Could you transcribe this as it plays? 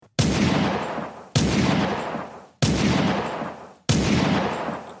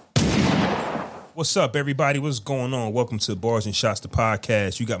What's up, everybody? What's going on? Welcome to Bars and Shots, the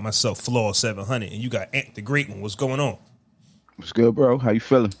podcast. You got myself, Flaw 700, and you got Ant the Great One. What's going on? What's good, bro? How you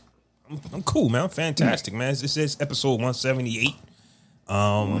feeling? I'm cool, man. I'm fantastic, man. This is episode 178.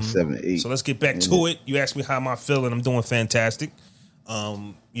 178. So let's get back to it. You asked me how am I feeling. I'm doing fantastic.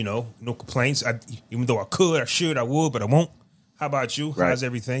 No complaints. Even though I should, I would, but I won't. How about you? Right. How's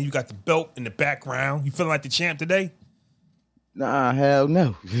everything? You got the belt in the background. You feeling like the champ today? Nah, hell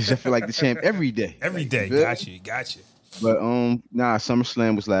no. I feel like the champ every day. Every day. Gotcha. But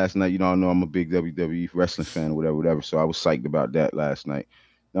SummerSlam was last night. You know, I know I'm a big WWE wrestling fan or whatever. So I was psyched about that last night.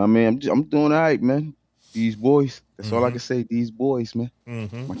 I mean, I'm doing all right, man. These boys. That's all I can say. These boys, man.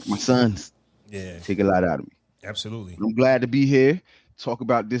 My sons. Yeah. Take a lot out of me. Absolutely. I'm glad to be here. Talk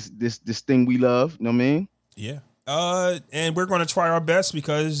about this thing we love. You know what I mean? Yeah. And we're going to try our best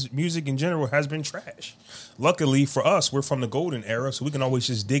because music in general has been trash. Luckily for us, we're from the golden era, so we can always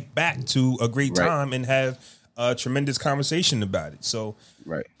just dig back to a great time and have a tremendous conversation about it. So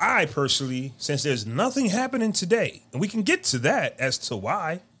I personally, since there's nothing happening today, and we can get to that as to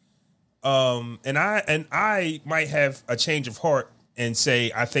why, and I might have a change of heart and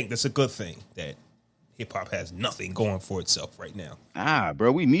say I think that's a good thing that hip hop has nothing going for itself right now.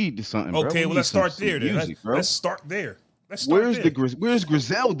 Bro, we need something. Okay, well, let's start there. Music, Let's start there. Where's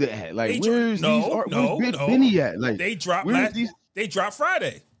Griselda at? Like, where's Benny at? Like, they dropped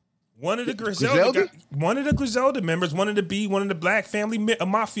Friday. One of the Griselda members, one of the Black Family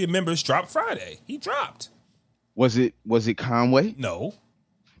Mafia members dropped Friday. He dropped. Was it Conway? No.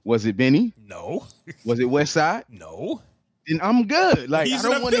 Was it Benny? No. Was it Westside? No. Then I'm good. Like, I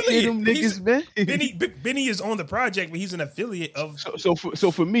don't want to hear them niggas, man. Benny is on the project, but he's an affiliate of.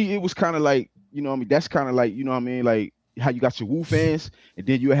 So for me, it was kind of like, you know what I mean? That's kind of like, you know what I mean? Like how you got your Wu fans, and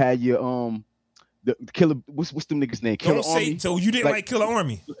then you had your the Killer. What's them niggas' name? Killer Army. So you didn't like Killer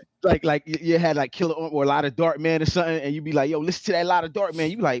Army? Like you had like Killer Army or a lot of Dark Man or something, and you be like, yo, listen to that lot of Dark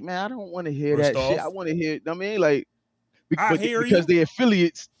Man. You be like, man, I don't want to hear that shit. I want to hear. I mean, like, because they're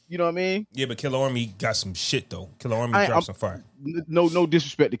affiliates. You know what I mean? Yeah, but Killer Army got some shit though. Killer Army dropped some fire. No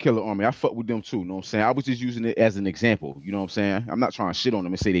disrespect to Killer Army. I fuck with them too. You know what I'm saying? I was just using it as an example. You know what I'm saying? I'm not trying to shit on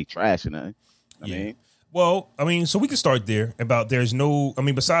them and say they trash or nothing. I mean, well, I mean, so we can start there. Besides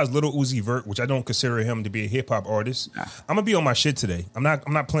Little Uzi Vert, which I don't consider him to be a hip hop artist, I'm gonna be on my shit today. I'm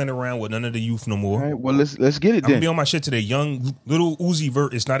not playing around with none of the youth no more. All right, well, let's get it. I'm gonna be on my shit today. Young Little Uzi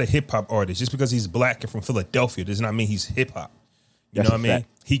Vert is not a hip hop artist. Just because he's black and from Philadelphia does not mean he's hip hop. You know what I mean?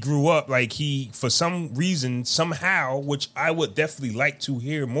 He grew up like for some reason, somehow, which I would definitely like to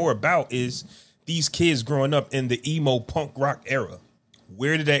hear more about, is these kids growing up in the emo punk rock era.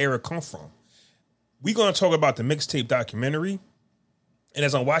 Where did that era come from? We're going to talk about the mixtape documentary. And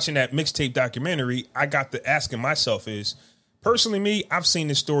as I'm watching that mixtape documentary, I got to asking myself is, personally me, I've seen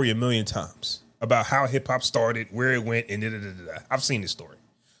this story a million times about how hip hop started, where it went, and da-da-da-da-da. I've seen this story.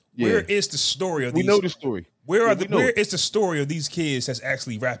 Yeah. Where is the story of these? We know the story. Where is the story of these kids that's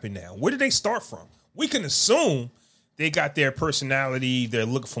actually rapping now? Where did they start from? We can assume they got their personality, their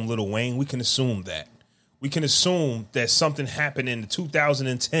look from Lil Wayne. We can assume that. We can assume that something happened in the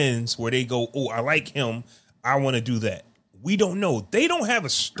 2010s where they go, oh, I like him. I want to do that. We don't know. They don't have a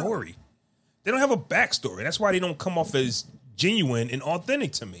story. They don't have a backstory. That's why they don't come off as genuine and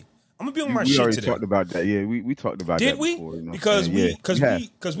authentic to me. I'm gonna be on my shit today. We already talked about that. Yeah, we talked about that before. Did we?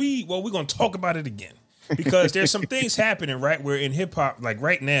 Because we're gonna talk about it again. Because there's some things happening, right? Where in hip hop, like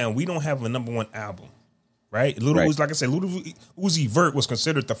right now, we don't have a number one album, right? Uzi, like I said, Little Uzi Vert was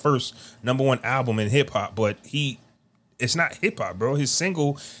considered the first number one album in hip hop, but it's not hip hop, bro. His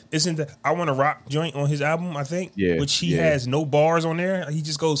single isn't the I Want to Rock joint on his album, I think, which he has no bars on there. He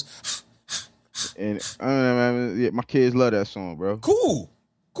just goes, and my kids love that song, bro. Cool,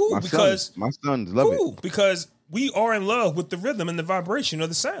 because my sons love it. Because we are in love with the rhythm and the vibration of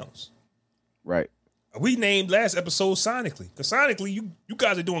the sounds, right? We named last episode Sonically. Because sonically, you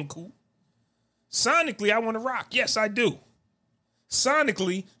guys are doing cool. Sonically, I Want to Rock. Yes, I do.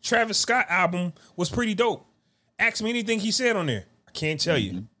 Sonically, Travis Scott album was pretty dope. Ask me anything he said on there. I can't tell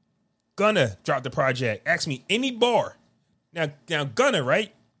you. Gunna dropped the project. Ask me any bar. Now Gunna,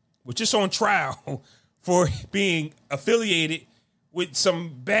 right, was just on trial for being affiliated with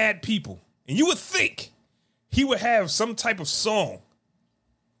some bad people. And you would think he would have some type of song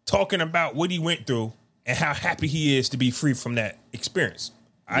talking about what he went through and how happy he is to be free from that experience.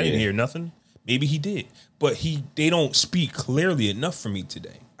 I didn't hear nothing. Maybe he did. But they don't speak clearly enough for me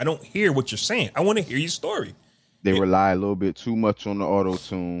today. I don't hear what you're saying. I want to hear your story. They rely a little bit too much on the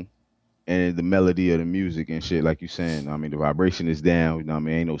auto-tune. and the melody of the music and shit, like you saying. I mean, the vibration is down. You know what I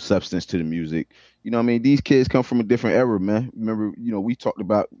mean? Ain't no substance to the music. You know what I mean? These kids come from a different era, man. Remember, we talked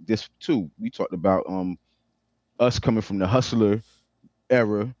about this too. We talked about us coming from the hustler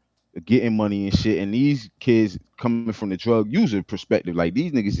era, getting money and shit, and these kids coming from the drug user perspective. Like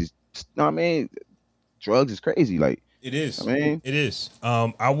these niggas is, know what I mean? Drugs is crazy. Like It is. I mean, It is.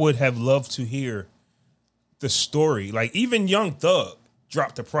 I would have loved to hear the story. Like even Young Thug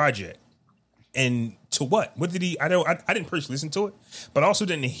dropped a project, and to what? What did he? I didn't personally listen to it, but I also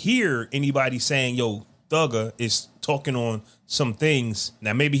didn't hear anybody saying, "Yo, Thugger is talking on some things."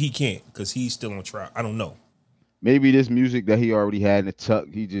 Now maybe he can't because he's still on trial. I don't know. maybe this music that he already had in the tuck,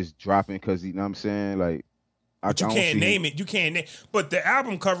 he just dropping because he, you know what I'm saying? Like, But you can't name it. You can't name. But the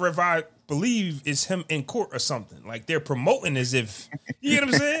album cover, if I believe, is him in court or something. Like they're promoting as if, you know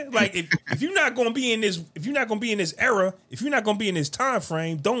what I'm saying? Like if you're not gonna be in this, if you're not gonna be in this era, if you're not gonna be in this time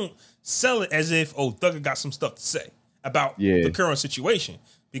frame, don't sell it as if Thugger got some stuff to say about the current situation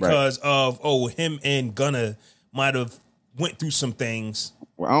because of him and Gunna might have went through some things.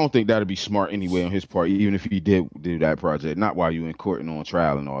 Well, I don't think that'd be smart anyway on his part, even if he did do that project. Not while you in court and on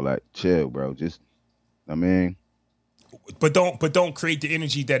trial and all that. Chill, bro. Just, I mean, but don't create the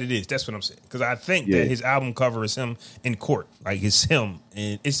energy that it is. That's what I'm saying. Because I think that his album cover is him in court, like it's him,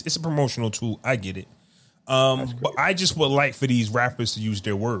 and it's a promotional tool. I get it. But I just would like for these rappers to use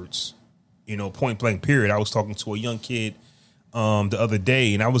their words. Point blank. Period. I was talking to a young kid the other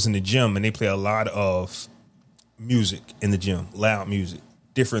day, and I was in the gym, and they play a lot of music in the gym, loud music.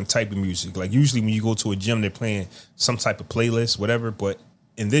 Different type of music. Like usually when you go to a gym, they're playing some type of playlist, whatever. But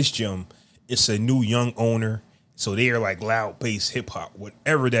in this gym, it's a new young owner. So they are like loud bass hip hop,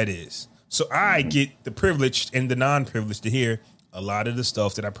 whatever that is. So I get the privileged and the non-privileged to hear a lot of the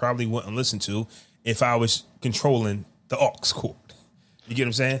stuff that I probably wouldn't listen to if I was controlling the aux cord. You get what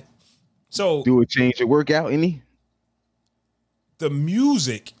I'm saying? So do it change your workout any? The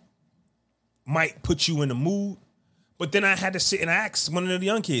music might put you in the mood. But then I had to sit and ask one of the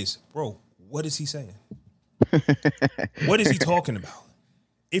young kids, bro, what is he saying? What is he talking about?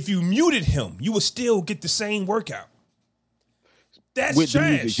 If you muted him, you would still get the same workout. That's with trash.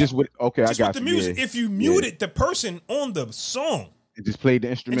 The music, just with I got with the music. Yeah. If you muted the person on the song, it just played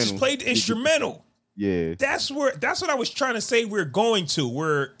the instrumental. Yeah, that's what I was trying to say. We're going to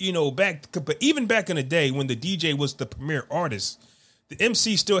where but even back in the day when the DJ was the premier artist, the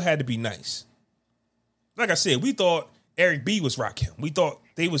MC still had to be nice. Like I said, we thought Eric B was rocking. We thought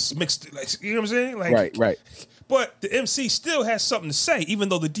they was mixed. Like, you know what I'm saying? Like, right. But the MC still has something to say, even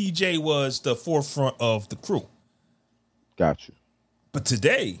though the DJ was the forefront of the crew. Gotcha. But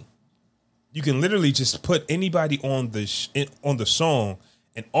today, you can literally just put anybody on the song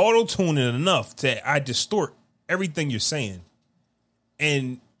and auto tune it enough that I distort everything you're saying,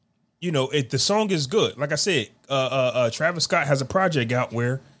 and if the song is good. Like I said, Travis Scott has a project out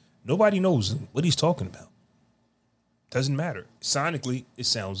where nobody knows what he's talking about. Doesn't matter. Sonically, it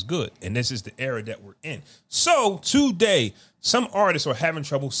sounds good. And this is the era that we're in. So today, some artists are having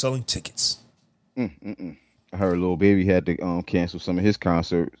trouble selling tickets. I heard Lil Baby had to cancel some of his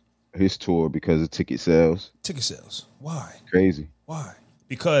concerts, his tour, because of ticket sales. Ticket sales. Why? Crazy. Why?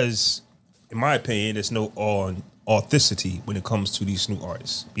 Because, in my opinion, there's no authenticity when it comes to these new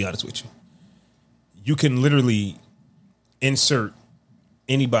artists. Be honest with you. You can literally insert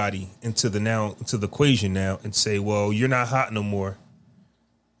anybody into the equation now and say, well, you're not hot no more.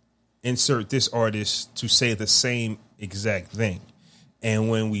 Insert this artist to say the same exact thing. And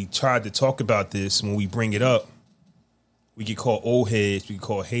when we tried to talk about this, when we bring it up, we get called old heads, we get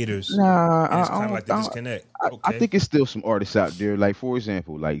called haters. Nah, it's kind of like the disconnect. I think it's still some artists out there, like for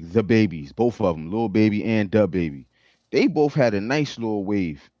example, like The Babies, both of them, Lil Baby and Da Baby. They both had a nice little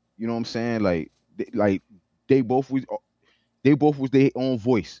wave. You know what I'm saying? Like they both was their own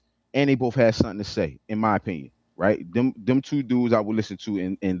voice, and they both had something to say, in my opinion, right? Them two dudes I would listen to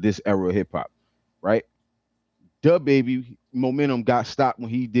in this era of hip hop, right? Da Baby momentum got stopped when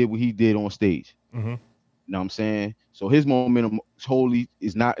he did what he did on stage. Mm-hmm. You know what I'm saying? So his momentum totally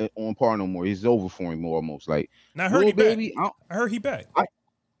is not on par no more. It's over for him almost. Like, now I heard he back. I heard he back. I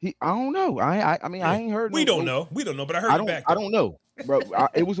don't know. I mean, I ain't heard. We don't know, but I heard he back. I don't know. Bro,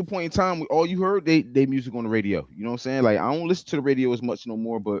 it was a point in time where all you heard they music on the radio. You know what I'm saying? Like, I don't listen to the radio as much no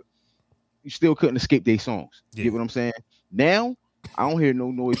more, but you still couldn't escape their songs. You get what I'm saying? Now, I don't hear no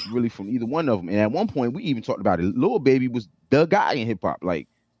noise really from either one of them. And at one point, we even talked about it. Lil Baby was the guy in hip hop. Like,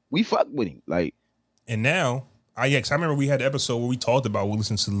 we fucked with him. Like, and now, I remember we had an episode where we talked about we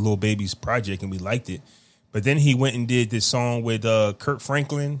listened to the Lil Baby's project and we liked it. But then he went and did this song with Kurt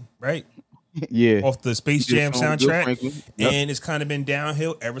Franklin, right? Yeah. off the Space He did a Jam song with Bill soundtrack, Franklin. Yep. and it's kind of been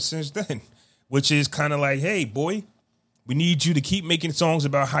downhill ever since then. Which is kind of like, hey, boy, we need you to keep making songs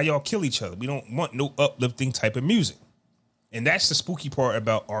about how y'all kill each other. We don't want no uplifting type of music. And that's the spooky part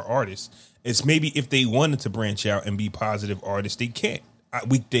about our artists. It's maybe if they wanted to branch out and be positive artists, they can't.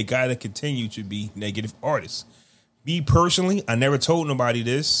 They got to continue to be negative artists. Me personally, I never told nobody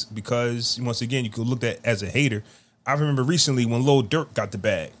this because, once again, you could look at as a hater. I remember recently when Lil Durk got the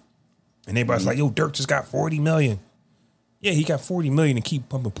bag. And everybody's like, yo, Durk just got 40 million. Yeah, he got 40 million to keep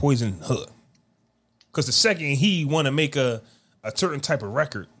pumping Poison in the hood. Because the second he want to make a certain type of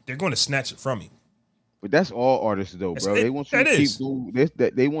record, they're going to snatch it from him. But that's all artists, though, bro. They want you to keep doing this.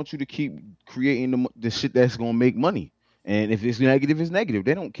 They want you to keep creating the shit that's going to make money. And if it's negative, it's negative.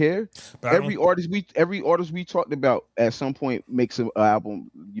 They don't care. But every artist we talked about at some point makes an album.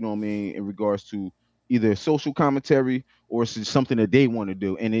 You know what I mean? In regards to either social commentary or it's something that they want to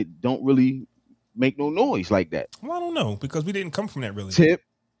do, and it don't really make no noise like that. Well, I don't know because we didn't come from that really. Tip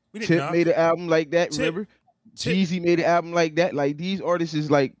made an album like that. Remember, Jeezy made an album like that. Like these artists is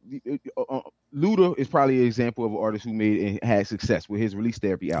like Luda is probably an example of an artist who made and had success with his Release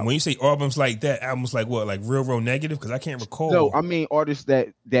Therapy album. When you say albums like that, albums like what, like Real Negative? Because I can't recall. No, I mean artists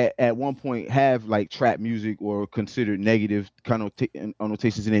that at one point have like trap music or considered negative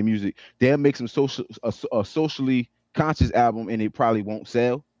connotations in their music. They'll make some socially conscious album and it probably won't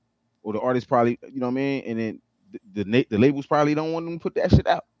sell, or the artist probably, you know what I mean, and then the labels probably don't want them to put that shit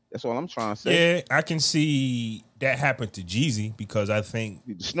out. That's all I'm trying to say. Yeah, I can see that happened to Jeezy because I think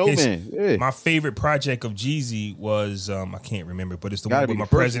Snowman. My favorite project of Jeezy was I can't remember, but it's the one with my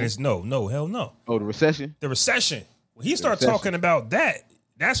presidents. No, hell no. Oh, the recession. The recession. When he started talking about that,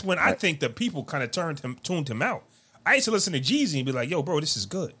 that's when I think the people kind of tuned him out. I used to listen to Jeezy and be like, "Yo, bro, this is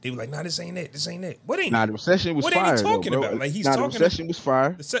good." They were like, "Nah, this ain't it. This ain't it." What ain't? Nah, the recession was what fire. What ain't he talking about? Like he's talking. The recession was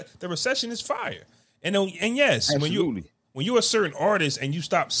fire. The recession is fire. And yes, absolutely. When you're a certain artist and you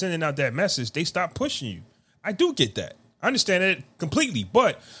stop sending out that message, they stop pushing you. I do get that. I understand it completely.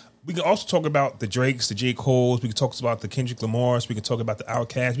 But we can also talk about the Drakes, the J. Coles. We can talk about the Kendrick Lamars. We can talk about the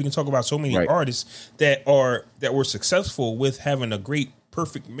Outkast. We can talk about so many artists that were successful with having a great,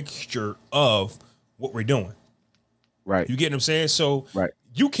 perfect mixture of what we're doing. Right. You get what I'm saying? So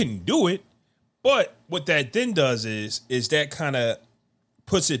you can do it. But what that then does is that kind of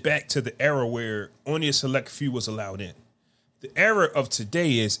puts it back to the era where only a select few was allowed in. The era of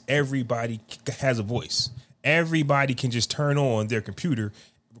today is everybody has a voice. Everybody can just turn on their computer,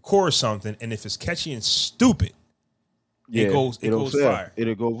 record something, and if it's catchy and stupid, it goes fire.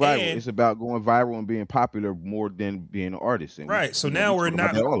 It'll go viral. And it's about going viral and being popular more than being an artist. And so now we're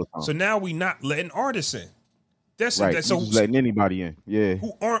not. So now we're not letting artists in. That's just letting anybody in. Yeah,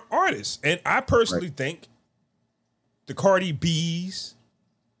 who aren't artists. And I personally think the Cardi B's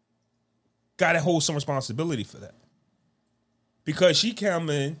got to hold some responsibility for that. Because she come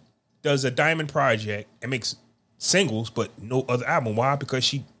in, does a diamond project, and makes singles, but no other album. Why? Because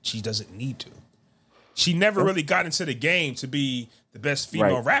she doesn't need to. She never really got into the game to be the best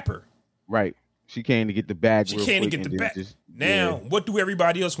female rapper. Right. She came to get the bag. She came to get the bag. Now, what do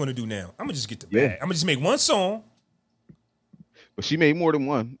everybody else want to do now? I'm going to just get the bag. I'm going to just make one song. But she made more than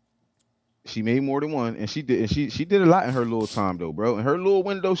one. And she did a lot in her little time though, bro. In her little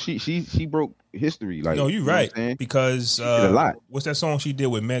window, she broke history. Like, no, you're right. Because she did a lot. What's that song she did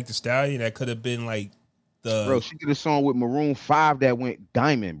with Meg Thee Stallion? That could have been like bro. She did a song with Maroon 5 that went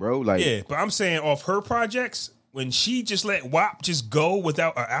diamond, bro. Like, yeah, but I'm saying off her projects when she just let WAP just go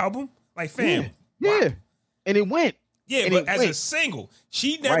without an album, like fam, and it went. Yeah, but as a single,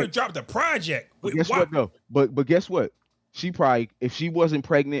 she never dropped a project with guess WAP. What though? But guess what? She probably, if she wasn't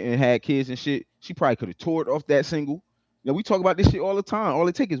pregnant and had kids and shit, she probably could have toured off that single. You know, we talk about this shit all the time. All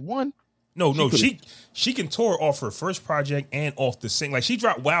it takes is one. She can tour off her first project and off the single. Like she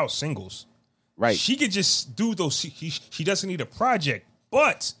dropped wild singles. Right. She could just do those. She doesn't need a project,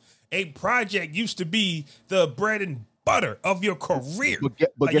 but a project used to be the bread and butter of your career. But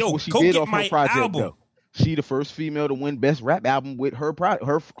like, guess what she did off her project though? She the first female to win best rap album with her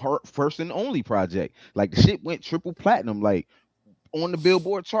first and only project. Like the shit went triple platinum, like on the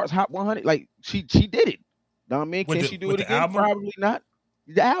Billboard charts, Hot 100. Like she did it. Know what I mean? Can she do it again? Album? Probably not.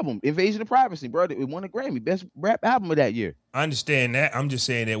 The album, Invasion of Privacy, bro. It won a Grammy, best rap album of that year. I understand that. I'm just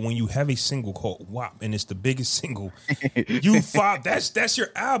saying that when you have a single called WAP and it's the biggest single, that's your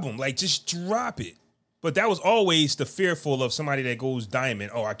album. Like just drop it. But that was always the fearful of somebody that goes diamond.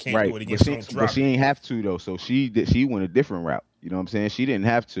 Oh, I can't do it again. But she ain't have to though. So she went a different route. You know what I'm saying? She didn't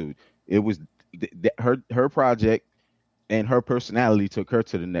have to. It was her project and her personality took her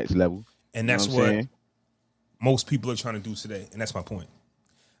to the next level. And that's what most people are trying to do today. And that's my point.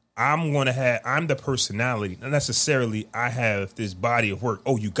 I'm the personality. Not necessarily I have this body of work.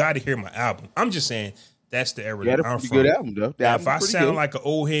 Oh, you got to hear my album. I'm just saying that's the era You that had a I'm pretty from. good album, though. The Now, if I album's pretty sound good. like an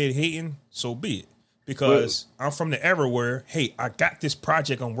old head hating, so be it. Because I'm from the era where, hey, I got this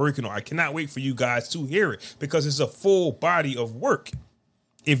project I'm working on. I cannot wait for you guys to hear it because it's a full body of work.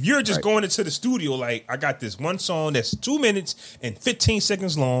 If you're just going into the studio like, I got this one song that's 2 minutes and 15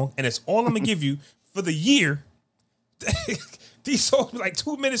 seconds long, and that's all I'm going to give you for the year, these songs are like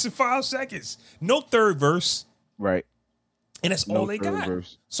 2 minutes and 5 seconds. No third verse. Right. And that's all they got.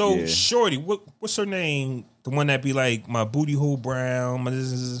 Verse. So, Yeah. Shorty, what's her name? The one that be like, my booty hole brown.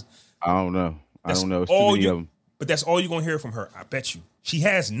 I don't know. I don't know. It's too all many you, of them. But that's all you're going to hear from her. I bet you. She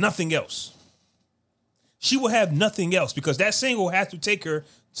has nothing else. She will have nothing else because that single has to take her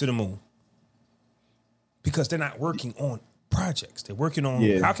to the moon. Because they're not working on projects. They're working on,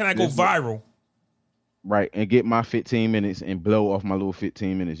 how can I go viral? Right. And get my 15 minutes and blow off my little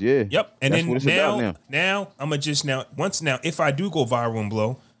 15 minutes. Yeah. Yep. And that's then what it's about now I'm going to if I do go viral and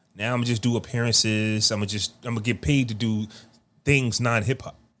blow, now I'm going to just do appearances. I'm going to get paid to do things non-hip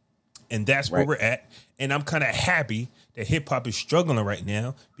hop. And that's where we're at. And I'm kind of happy that hip hop is struggling right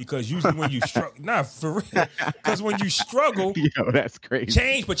now because usually when you struggle, for real, because when you struggle, yo, that's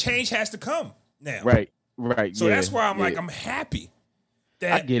crazy. Change has to come now. Right. So that's why I'm happy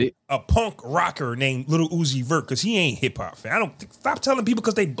that I get it. A punk rocker named Lil Uzi Vert, because he ain't hip hop, fan. Stop telling people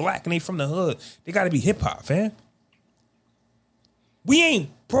because they black and they from the hood, they got to be hip hop, fan. We ain't,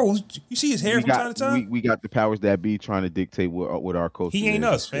 bro. You see his hair from time to time. We got the powers that be trying to dictate what our culture. He ain't is.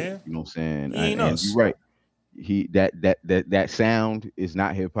 us, fam. You know what I'm saying? He ain't us. You're right. That sound is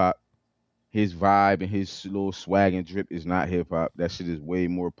not hip hop. His vibe and his little swag and drip is not hip hop. That shit is way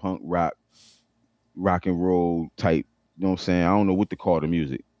more punk rock and roll type. You know what I'm saying? I don't know what to call the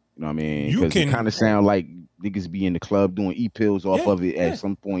music. You know what I mean? Because it kind of sound like niggas be in the club doing e-pills off of it at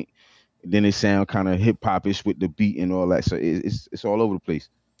some point. Then it sound kind of hip hop-ish with the beat and all that. So it's all over the place.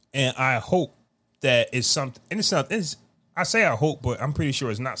 And I hope that it's something. And it's not. I say I hope, but I'm pretty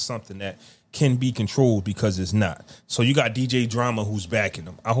sure it's not something that can be controlled because it's not. So you got DJ Drama who's backing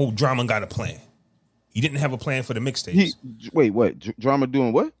him. I hope Drama got a plan. He didn't have a plan for the mixtapes. Wait, what? Drama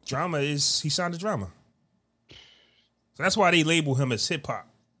doing what? He signed to Drama. So that's why they label him as hip hop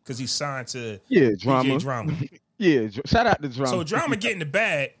because he signed to Drama. DJ Drama. Shout out to Drama. So Drama getting the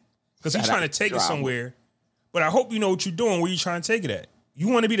bag because he's trying to take it somewhere. But I hope you know what you're doing, where you're trying to take it at. You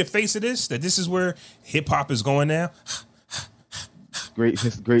want to be the face of this? That this is where hip hop is going now? Great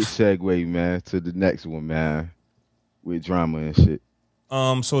segue, man, to the next one, man, with Drama and shit.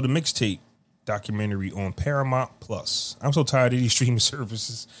 So the mixtape documentary on Paramount Plus. I'm so tired of these streaming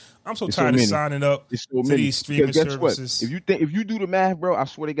services. I'm so tired of signing up to these streaming services. What? If you do the math, bro, I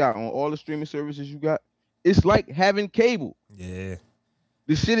swear to God, on all the streaming services you got, it's like having cable. Yeah.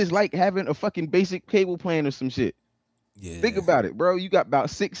 This shit is like having a fucking basic cable plan or some shit. Yeah. Think about it, bro. You got about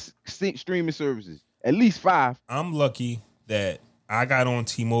six streaming services, at least 5. I'm lucky that I got on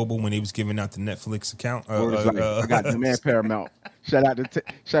T-Mobile when they was giving out the Netflix account. I got the man Paramount. Shout out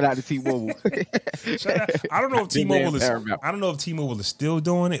to T-Mobile. I don't know if T-Mobile is. I don't know if T-Mobile is still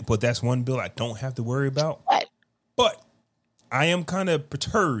doing it, but that's one bill I don't have to worry about. But I am kind of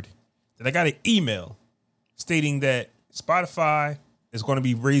perturbed that I got an email stating that Spotify is going to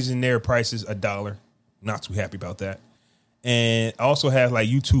be raising their prices $1. Not too happy about that. And I also have like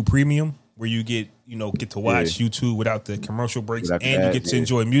YouTube Premium, where you get to watch YouTube without the commercial breaks, and you get to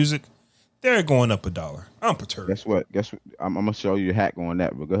enjoy music. They're going up $1. I'm perturbed. Guess what? I'm gonna show you a hack on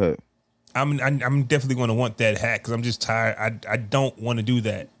that, but go ahead. I'm definitely going to want that hack because I'm just tired. I don't want to do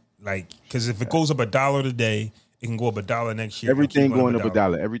that. Like, because if it goes up $1 today, it can go up $1 next year. Everything going up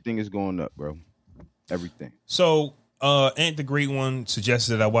 $1. Everything is going up, bro. Everything. So, Ant the Great One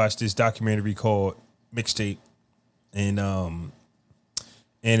suggested that I watch this documentary called Mixtape, and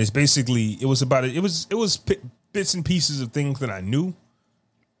it's basically it was bits and pieces of things that I knew,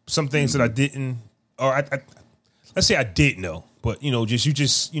 some things that I didn't, or I let's say I did know, but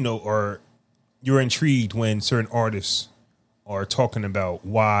or you're intrigued when certain artists are talking about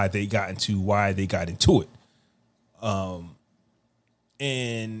why they got into it,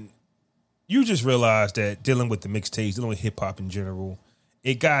 and you just realize that dealing with the mixtapes, dealing with hip hop in general,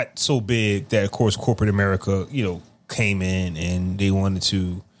 it got so big that of course corporate America, came in and they wanted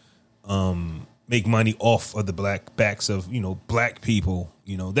to make money off of the black backs of black people.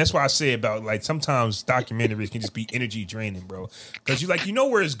 That's why I say about like sometimes documentaries can just be energy draining, bro. Because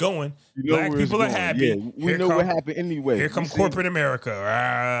where it's going. Black people are happy. Yeah, we know what happened anyway. Here come corporate America,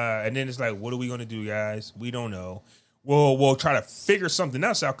 and then it's like, what are we gonna do, guys? We don't know. We'll try to figure something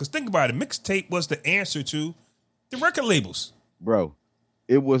else out. Because think about it, mixtape was the answer to the record labels, bro.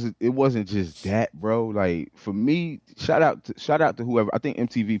 it wasn't just that, bro. Like for me, shout out to whoever. I think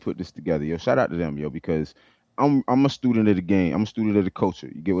MTV put this together, yo. Shout out to them, yo, because I'm a student of the game. I'm a student of the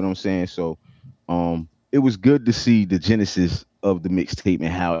culture. You get what I'm saying? So, it was good to see the genesis of the mixtape and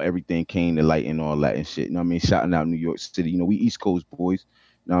how everything came to light and all that and shit. You know what I mean? Shouting out New York City. You know, we East Coast boys.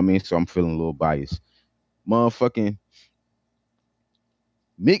 You know what I mean? So I'm feeling a little biased. Motherfucking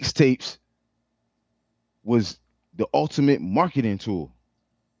mixtapes was the ultimate marketing tool.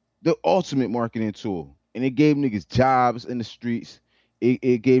 The ultimate marketing tool. And it gave niggas jobs in the streets.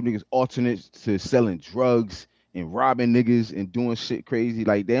 It gave niggas alternates to selling drugs and robbing niggas and doing shit crazy.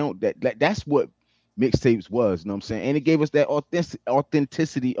 Like they don't that's what mixtapes was, you know what I'm saying? And it gave us that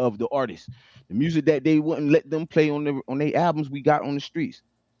authenticity of the artist. The music that they wouldn't let them play on their albums we got on the streets.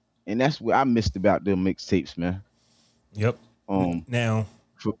 And that's what I missed about the mixtapes, man. Yep. Now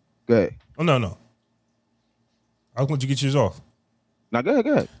go ahead. Oh no. I was going to get yours off. Now go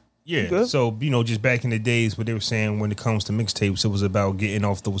ahead. Yeah, so, just back in the days what they were saying when it comes to mixtapes, it was about getting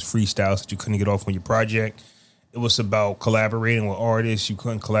off those freestyles that you couldn't get off on your project. It was about collaborating with artists. You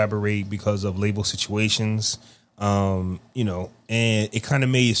couldn't collaborate because of label situations, and it kind of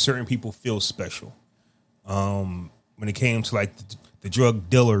made certain people feel special. When it came to, like, the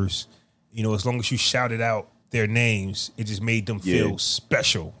drug dealers, as long as you shouted out their names, it just made them feel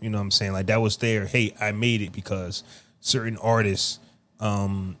special. You know what I'm saying? Like, that was their, hey, I made it because certain artists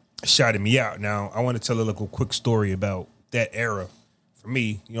shouted me out. Now, I want to tell a little quick story about that era. For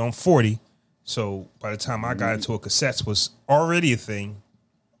me, I'm 40, so by the time I got into it, cassettes was already a thing.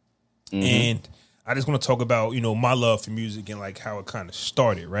 Mm-hmm. And I just want to talk about, my love for music and like how it kind of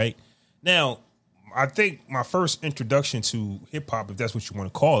started, right? Now, I think my first introduction to hip hop, if that's what you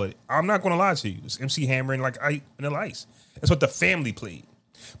want to call it, I'm not going to lie to you, it's MC Hammer and like Vanilla Ice. That's what the family played.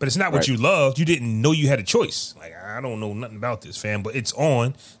 But it's not what you loved. You didn't know you had a choice. Like, I don't know nothing about this, fam, but it's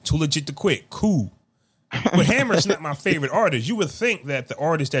on. Too legit to quit. Cool. But Hammer's not my favorite artist. You would think that the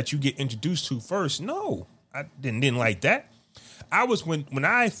artist that you get introduced to first, no, I didn't like that. I was when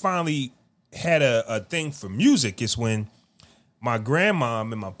I finally had a thing for music, is when my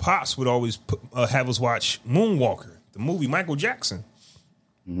grandmom and my pops would always have us watch Moonwalker, the movie Michael Jackson.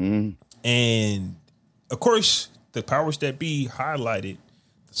 Mm-hmm. And, of course, the powers that be highlighted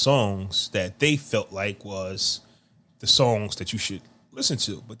songs that they felt like was the songs that you should listen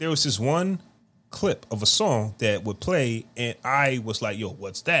to. But there was this one clip of a song that would play, and I was like, yo,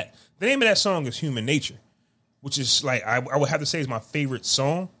 what's that? The name of that song is Human Nature, which is like, I would have to say is my favorite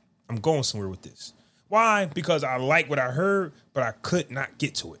song. I'm going somewhere with this. Why? Because I like what I heard, but I could not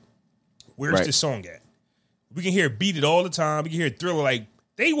get to it. Where's this song at? We can hear Beat It all the time. We can hear Thriller. Like,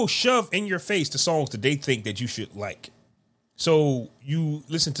 they will shove in your face the songs that they think that you should like. So you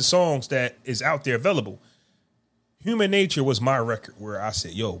listen to songs that is out there available. Human Nature was my record where I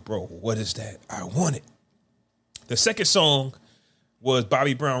said, yo, bro, what is that? I want it. The second song was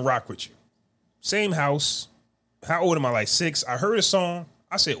Bobby Brown, Rock With You. Same house. How old am I? Like 6. I heard a song.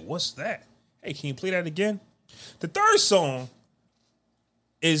 I said, what's that? Hey, can you play that again? The third song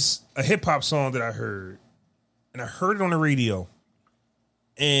is a hip hop song that I heard. And I heard it on the radio.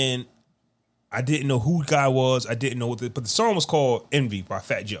 And I didn't know who the guy was. I didn't know but the song was called Envy by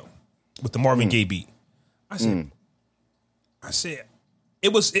Fat Joe with the Marvin Gaye beat. I said,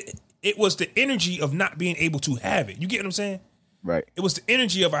 it was the energy of not being able to have it. You get what I'm saying? Right. It was the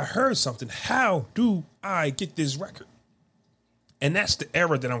energy of I heard something. How do I get this record? And that's the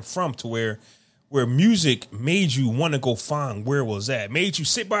era that I'm from, to where music made you want to go find where it was at. Made you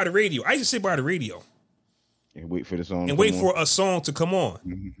sit by the radio. I used to sit by the radio. And wait for the song. And wait for a song to come on.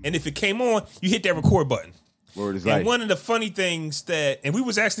 Mm-hmm. And if it came on, you hit that record button. Word is life. And one of the funny things and we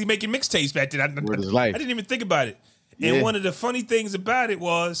was actually making mixtapes back then. Word is life. I didn't even think about it. And one of the funny things about it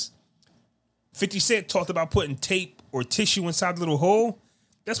was 50 Cent talked about putting tape or tissue inside the little hole.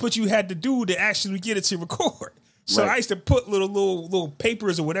 That's what you had to do to actually get it to record. So I used to put little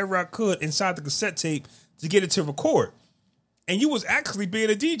papers or whatever I could inside the cassette tape to get it to record. And you was actually being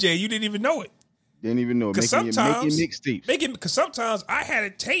a DJ. You didn't even know it. Didn't even know. Making mixtapes. Because sometimes I had a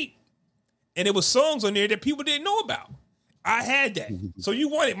tape and there was songs on there that people didn't know about. I had that. So you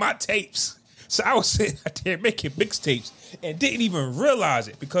wanted my tapes. So I was sitting out there making mixtapes and didn't even realize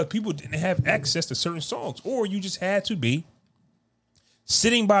it because people didn't have access to certain songs. Or you just had to be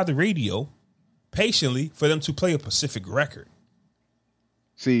sitting by the radio patiently for them to play a Pacific record.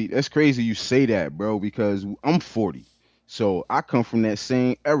 See, that's crazy you say that, bro, because I'm 40. So I come from that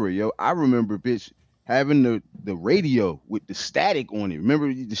same era, yo. I remember, bitch, having the radio with the static on it.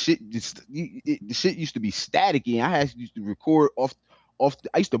 Remember the shit? The shit used to be staticky, and I used to record off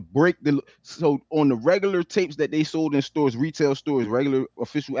I used to break so on the regular tapes that they sold in stores, retail stores, regular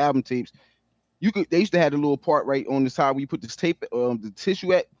official album tapes. They used to have the little part right on the side where you put this tape, the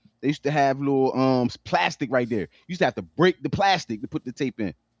tissue at. They used to have little plastic right there. You used to have to break the plastic to put the tape in.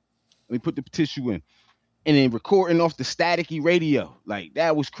 I mean, put the tissue in. And then recording off the staticky radio. Like,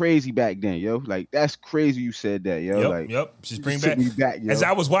 that was crazy back then, yo. Like, that's crazy you said that, yo. Yep. Just bring back. Me back, yo. As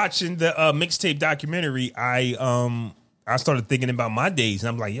I was watching the mixtape documentary, I started thinking about my days, and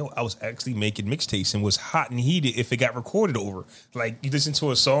I'm like, yo, I was actually making mixtapes and was hot and heated if it got recorded over. Like, you listen to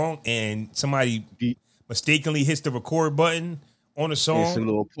a song and somebody mistakenly hits the record button on a song. It's a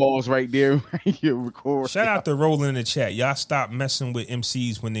little pause right there. You record. Shout out to Roland in the chat. Y'all stop messing with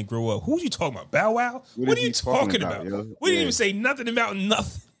MCs when they grow up. Who you talking about? Bow Wow? What are you talking about? We didn't even say nothing about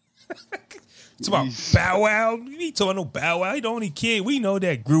nothing. It's about Bow Wow. You ain't talking no Bow Wow. He the only kid we know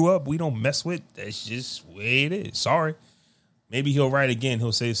that grew up. We don't mess with. That's just the way it is. Sorry. Maybe he'll write again.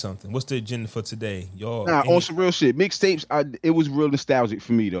 He'll say something. What's the agenda for today, y'all? On some real shit. Mixtapes. It was real nostalgic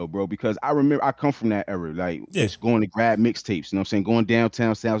for me though, bro, because I remember I come from that era, like just going to grab mixtapes. You know what I'm saying? Going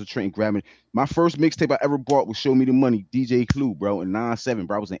downtown, Sounds of Trenton, grabbing. My first mixtape I ever bought was "Show Me the Money," DJ Clue, bro, in 9/7,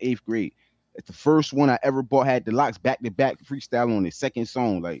 bro. I was in 8th grade. It's the first one I ever bought. Had the locks back to back freestyle on the second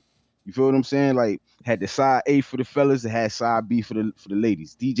song. Like, you feel what I'm saying? Like, had the side A for the fellas, it had side B for the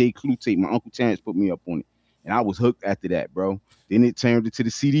ladies. DJ Clue tape. My Uncle Terrence put me up on it. And I was hooked after that, bro. Then it turned into the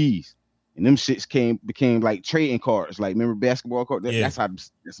CDs. And them shits became like trading cards. Like, remember basketball cards? That's how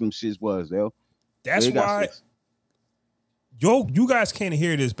some shits was, yo. That's why, you guys can't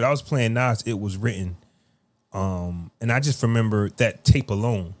hear this, but I was playing Nas, It Was Written. And I just remember that tape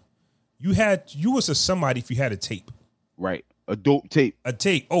alone. You was a somebody if you had a tape. Right. A dope tape. A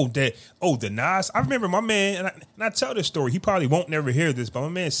tape. The Nas. I remember my man, and I tell this story. He probably won't never hear this, but my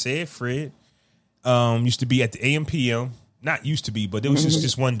man said Fred used to be at the AM/PM. Not used to be, but it was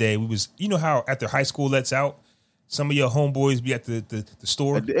just one day. We was, you know how after high school lets out, some of your homeboys be at the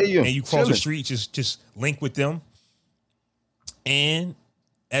store and you cross the street, just link with them. And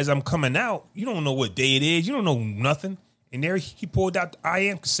as I'm coming out, you don't know what day it is. You don't know nothing. And there he pulled out the I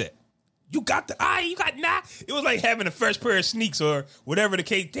Am cassette. You got you got Nas. It was like having a fresh pair of sneaks or whatever the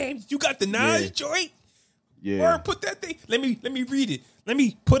case. Damn, you got the Nas joint? Yeah. Word, put that thing. Let me read it. Let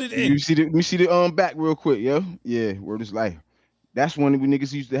me put it in. Let me see the back real quick, yo. Yeah, word is life. That's when we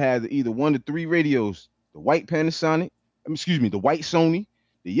niggas used to have either 1 to 3 radios: the white Panasonic, the white Sony,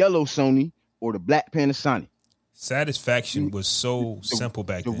 the yellow Sony, or the black Panasonic. Satisfaction was so simple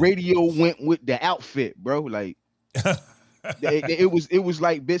back then. The radio went with the outfit, bro. Like it was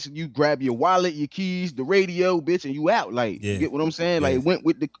like, bitch, you grab your wallet, your keys, the radio, bitch, and you out. Like, you get what I'm saying? Like, it went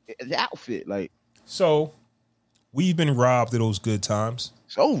with the outfit. Like, so we've been robbed of those good times.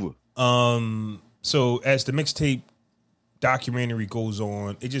 It's over. So as the mixtape documentary goes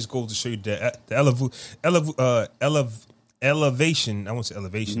on, it just goes to show you the elevation. I won't say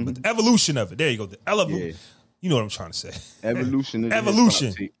elevation, but the evolution of it. There you go. You know what I'm trying to say. Evolution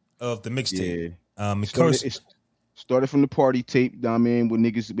of the mixtape. Yeah. It started from the party tape. I mean, when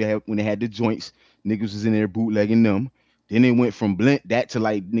they had the joints, niggas was in there bootlegging them. Then it went from that to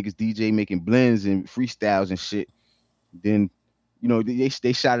like niggas DJ making blends and freestyles and shit. Then, you know,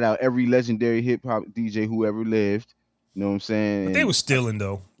 they shouted out every legendary hip hop DJ who ever lived. You know what I'm saying? But they was stealing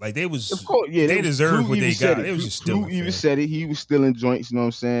though. Like, they was, of course, yeah. They deserved what they got. It was just stealing. Clue even said it. He was stealing joints. You know what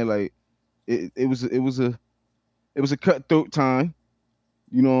I'm saying? Like, it was a cutthroat time.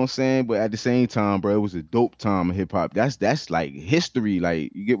 You know what I'm saying? But at the same time, bro, it was a dope time of hip hop. That's like history.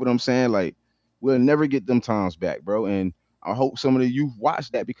 Like, you get what I'm saying? Like, we'll never get them times back, bro. And I hope some of the youth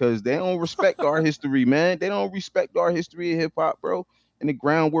watch that, because they don't respect our history, man. They don't respect our history of hip hop, bro. And the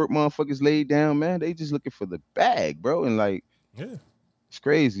groundwork motherfuckers laid down, man. They just looking for the bag, bro. And like, it's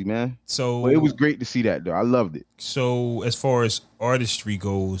crazy, man. So it was great to see that, though. I loved it. So as far as artistry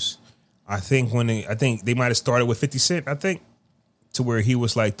goes, I think they might have started with 50 Cent, I think, to where he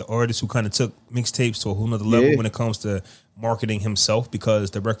was like the artist who kind of took mixtapes to a whole nother level when it comes to marketing himself,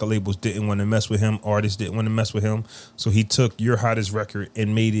 because the record labels didn't want to mess with him. Artists didn't want to mess with him. So he took your hottest record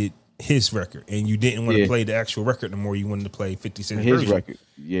and made it his record, and you didn't want to play the actual record no more. You wanted to play 50 Cent's his version. Record.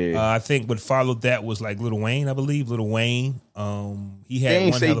 Yeah. I think what followed that was like Lil Wayne, I believe. Lil Wayne. He had they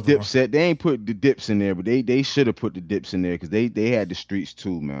ain't one say hell of a Dipset. They ain't put the dips in there, but they should have put the dips in there, because they had the streets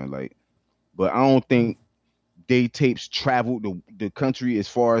too, man. Like, but I don't think they tapes traveled the country as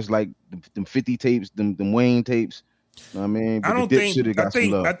far as like them 50 tapes, them Wayne tapes. You know what I mean? But I don't think.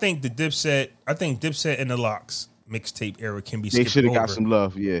 I think the Dipset. I think Dipset and the Locks Mixtape Era can be skipped over. They should have got some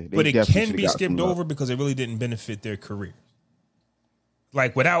love, yeah. But it can be skipped over because it really didn't benefit their career.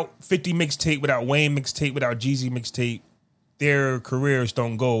 Like, without 50 mixtape, without Wayne mixtape, without Jeezy mixtape, their careers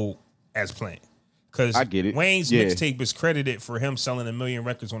don't go as planned. Because I get it. Wayne's mixtape is credited for him selling 1 million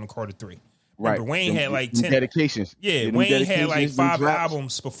records on the Carter 3. Remember, Right. Wayne had like them 10 dedications. Yeah, them Wayne had like dedications, them 5 drops.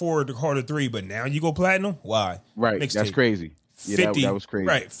 albums before the Carter 3, but now you go platinum? Why? Right. Mixtape. That's crazy. 50, that was crazy.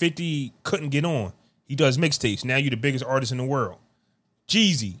 Right. 50 couldn't get on. He does mixtapes. Now you're the biggest artist in the world.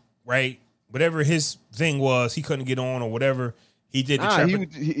 Jeezy, right? Whatever his thing was, he couldn't get on or whatever. He did the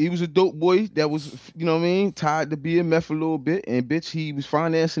he was a dope boy that was, you know what I mean, tied to BMF a little bit, and bitch, he was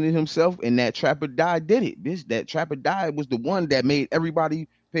financing it himself, and that Trapper Die did it, bitch. That Trapper Die was the one that made everybody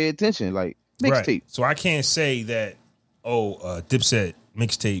pay attention, like mixtape. Right. So I can't say that, Dipset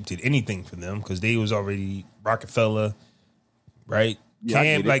mixtape did anything for them because they was already Rockefeller, right?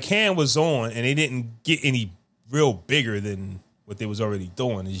 Yeah, Cam was on, and they didn't get any real bigger than what they was already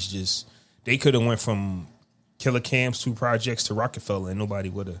doing. It's just they could have went from Killer Cam's 2 projects to Rockefeller, and nobody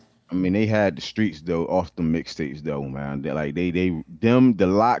would have. I mean, they had the streets though off the mixtapes though, man. The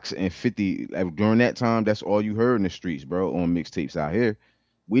Locks and 50 like, during that time. That's all you heard in the streets, bro, on mixtapes out here.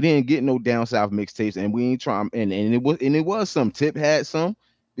 We didn't get no down south mixtapes, and we ain't trying. And it was some. Tip had some.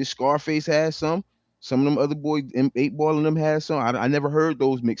 This Scarface had some. Some of them other boys, 8 Ball and them had some. I never heard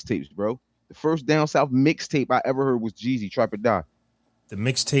those mixtapes, bro. The first down south mixtape I ever heard was Jeezy Trap or Die. The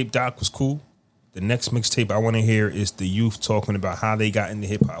mixtape doc was cool. The next mixtape I want to hear is the youth talking about how they got into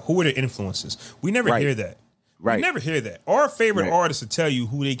hip hop. Who were their influences? We never hear that. Right. We never hear that. Our favorite artists will tell you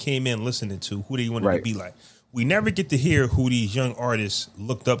who they came in listening to, who they wanted to be like. We never get to hear who these young artists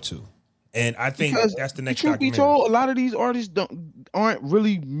looked up to. And I think that's the next truth documentary. Be told, a lot of these artists aren't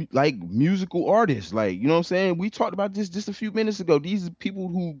really like musical artists. Like, you know what I'm saying? We talked about this just a few minutes ago. These are people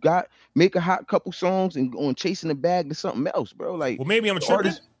who make a hot couple songs and go on chasing the bag to something else, bro. Like, well, maybe I'm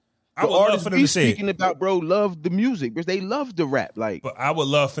tripping. I would love love for them to say speaking about, bro, love the music because they love the rap. Like, but I would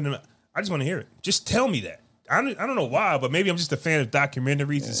love for them. I just want to hear it. Just tell me that. I don't know why, but maybe I'm just a fan of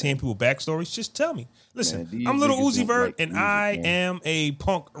documentaries and seeing people backstories. Just tell me. Listen, I'm Little Uzi Vert, and I am a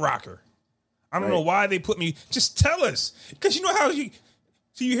punk rocker. I don't know why they put me. Just tell us, because you know how you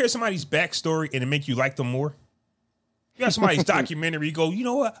hear somebody's backstory and it make you like them more. You got somebody's documentary, you go, you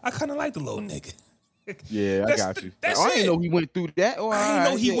know what? I kind of like the little nigga. Yeah, I got you. That's I didn't know he went through that. Oh, I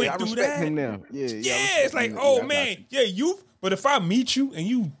didn't know he went through that. Him now. Yeah, it's like, oh man, you. But if I meet you and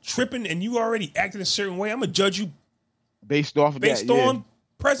you tripping and you already acting a certain way, I'm gonna judge you based on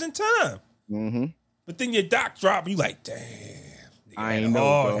present time. Mm-hmm. But then your doc drop and you like, damn. I ain't know,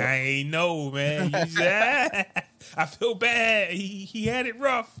 bro. I ain't know, man. I feel bad. He had it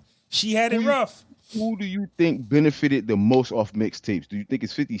rough. She had it rough. Who do you think benefited the most off mixtapes? Do you think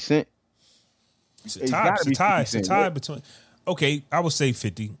it's 50 Cent? It's a tie between. Okay, I would say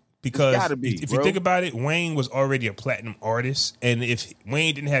 50 because if you think about it, Wayne was already a platinum artist, and if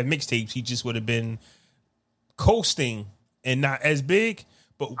Wayne didn't have mixtapes, he just would have been coasting and not as big.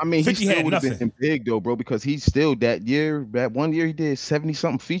 But I mean, 50 he still had would have nothing. been big though, bro, because he's still that 1 year he did 70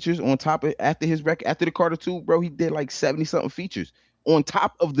 something features on top of after his record after the Carter 2, bro. He did like 70 something features on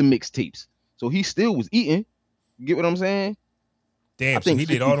top of the mixtapes, so he still was eating. You get what I'm saying? Damn, so he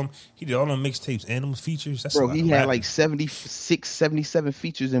did all them mixtapes and them features. That's bro, he had like 76, 77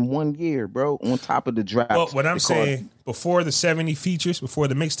 features in 1 year, bro, on top of the drops. Well, what I'm saying, before the 70 features, before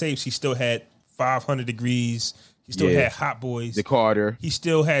the mixtapes, he still had 500 Degrees. He still had Hot Boys. The Carter. He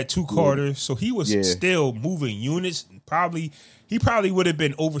still had 2 Carters. So he was still moving units. He probably would have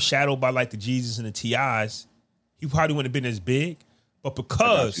been overshadowed by like the Jesus and the T.I.s. He probably wouldn't have been as big. But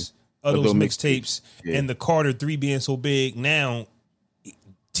because of those mixtapes and the Carter 3 being so big, now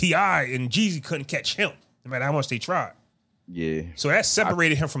T.I. and Jeezy couldn't catch him, no matter how much they tried. Yeah. So that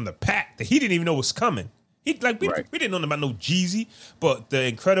separated him from the pack that he didn't even know was coming. We didn't know about no Jeezy, but the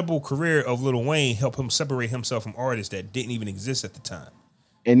incredible career of Lil Wayne helped him separate himself from artists that didn't even exist at the time.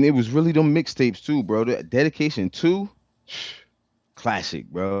 And it was really them mixtapes too, bro. The Dedication 2, classic,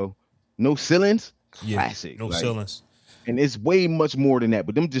 bro. No Ceilings, classic. No Ceilings. And it's way much more than that,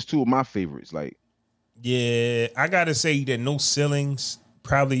 but them just 2 of my favorites. Like, yeah, I gotta say that No Ceilings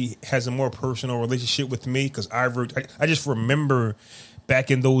probably has a more personal relationship with me because I just remember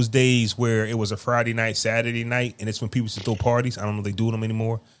back in those days where it was a Friday night, Saturday night, and it's when people used to throw parties. I don't know if they do them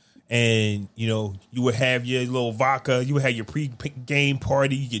anymore. And, you know, you would have your little vodka. You would have your pre-game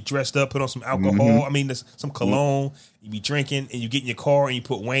party. You get dressed up, put on some alcohol. Mm-hmm. I mean, some cologne. You be drinking, and you get in your car, and you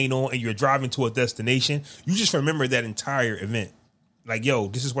put Wayne on, and you're driving to a destination. You just remember that entire event. Like, yo,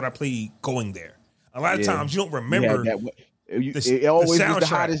 this is what I played going there. A lot of times, you don't remember. It always was the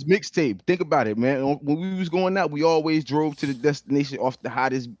hottest mixtape. Think about it, man. When we was going out, we always drove to the destination off the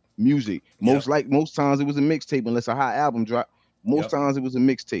hottest music. Most times it was a mixtape, unless a hot album dropped. Most times it was a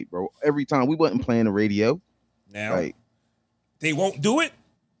mixtape, bro. Every time we wasn't playing the radio. Now, They won't do it.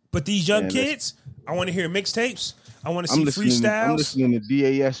 But these young Man, kids, I want to hear mixtapes. I want to see I'm freestyles. listening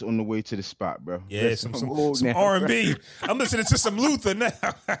to DAS on the way to the spot, bro. Yeah, Listen, some now, R&B. I'm listening to some Luther now.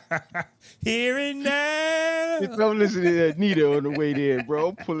 Here and now. I'm listening to Nita on the way there, bro.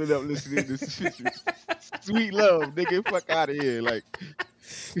 I'm pulling up listening to Sweet Love, nigga. Fuck out of here, like.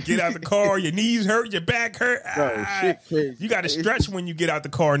 Get out the car. Your knees hurt. Your back hurt. Bro, shit crazy. You got to stretch when you get out the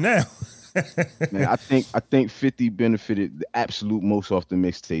car now. Man, I think 50 benefited the absolute most off the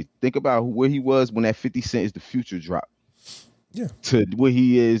mixtape. Think about where he was when that 50 Cent is the Future drop. Yeah. To where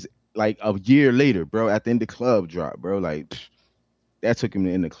he is like a year later, bro, at the end of the club drop, bro. Like that took him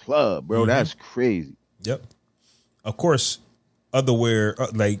in the club, bro. That's crazy. Yep. Of course,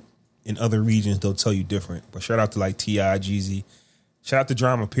 like in other regions, they'll tell you different. But shout out to like T.I., Jeezy. Shout out to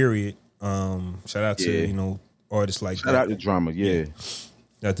Drama, period. Shout out to, artists like that. Shout out to Drama, yeah.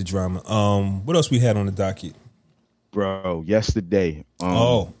 Shout out to Drama. What else we had on the docket? Bro, yesterday.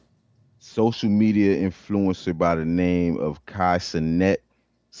 Social media influencer by the name of Kai Cenat.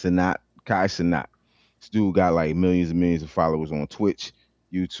 This dude got like millions and millions of followers on Twitch,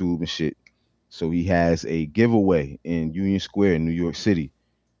 YouTube, and shit. So he has a giveaway in Union Square in New York City.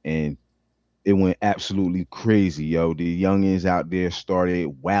 And it went absolutely crazy, yo. The youngins out there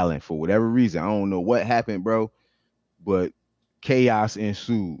started wailing for whatever reason. I don't know what happened, bro, but chaos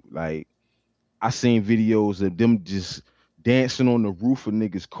ensued. Like, I seen videos of them just dancing on the roof of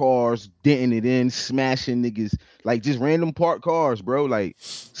niggas' cars, denting it in, smashing niggas, like just random parked cars, bro. Like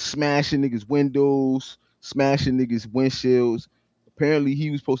smashing niggas' windows, smashing niggas' windshields. Apparently, he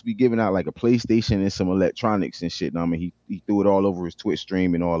was supposed to be giving out like a PlayStation and some electronics and shit. I mean, he threw it all over his Twitch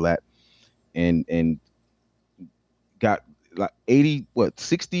stream and all that. And got like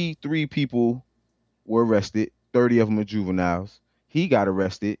 63 people were arrested. 30 of them are juveniles. He got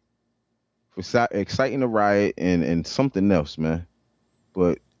arrested for exciting a riot and something else, man.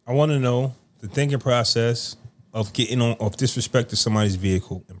 But I want to know the thinking process of disrespect to somebody's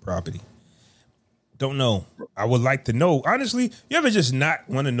vehicle and property. Don't know. I would like to know. Honestly, you ever just not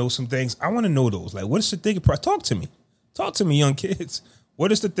want to know some things? I want to know those. Like, what is the thinking process? Talk to me, young kids.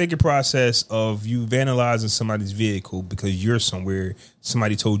 What is the thinking process of you vandalizing somebody's vehicle because you're somewhere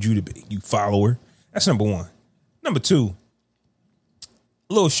somebody told you to be? You follower. That's number one. Number two,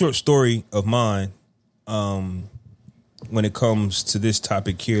 a little short story of mine when it comes to this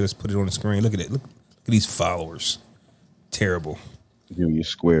topic here. Let's put it on the screen. Look at it. Look at these followers. Terrible. You're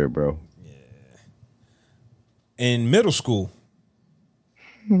square, bro. Yeah. In middle school,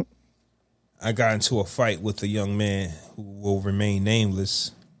 I got into a fight with a young man who will remain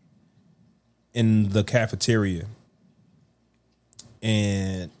nameless in the cafeteria.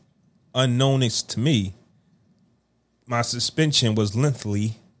 And unknownst to me, my suspension was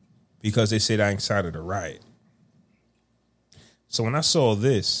lengthy because they said I incited a riot. So when I saw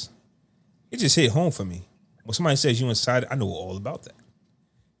this, it just hit home for me. When somebody says you incited, I know all about that.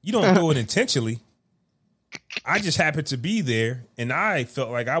 You don't do it intentionally. I just happened to be there, and I felt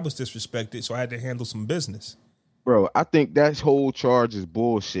like I was disrespected, so I had to handle some business. Bro, I think that whole charge is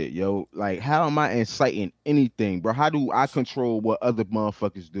bullshit, yo. Like, how am I inciting anything, bro? How do I control what other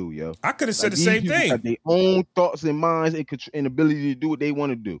motherfuckers do, yo? I could have said the same thing. Have their own thoughts and minds and ability to do what they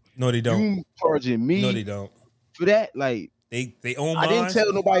want to do. No, they don't. You charging me? No, they don't. For that, like, they own. I didn't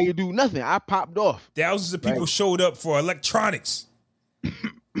tell nobody to do nothing. I popped off. Thousands of people showed up for electronics.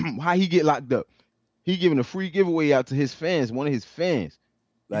 How he get locked up? He giving a free giveaway out to his fans, one of his fans.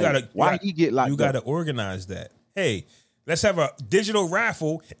 Like, why he get locked up? You got to organize that. Hey, let's have a digital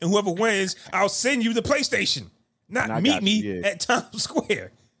raffle, and whoever wins, I'll send you the PlayStation. Not meet me at Times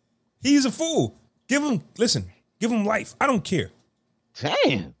Square. He's a fool. Give him life. I don't care.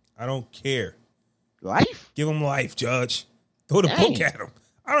 Damn. I don't care. Life? Give him life, Judge. Throw the book at him.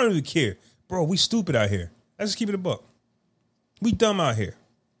 I don't even care. Bro, we stupid out here. Let's just keep it a buck. We dumb out here.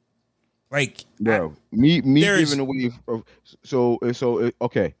 Like, bro, me giving away.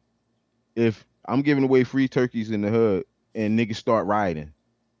 Okay, if I'm giving away free turkeys in the hood and niggas start rioting,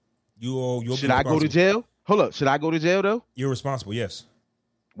 you'll should I go to jail? Hold up, should I go to jail though? You're responsible, yes.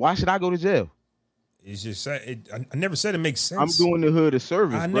 Why should I go to jail? It's just I never said it makes sense. I'm doing the hood a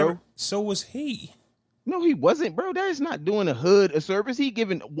service, bro. So was he. No, he wasn't, bro. That is not doing the hood a service. He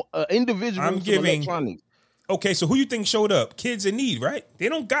giving individuals electronics. Okay, so who you think showed up? Kids in need, right? They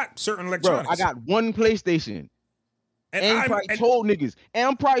don't got certain electronics. Bro, I got one PlayStation. And he probably told niggas. And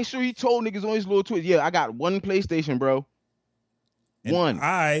I'm probably sure he told niggas on his little Twitch, yeah, I got one PlayStation, bro. One.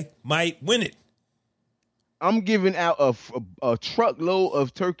 I might win it. I'm giving out a truckload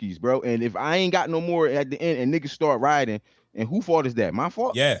of turkeys, bro. And if I ain't got no more at the end and niggas start riding, and who fault is that? My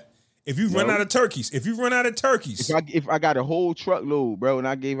fault? Yeah. If you run out of turkeys, if I got a whole truckload, bro, and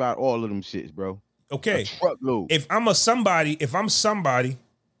I gave out all of them shits, bro. Okay. A truckload. If I'm somebody,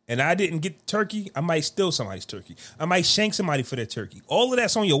 and I didn't get the turkey, I might steal somebody's turkey. I might shank somebody for their turkey. All of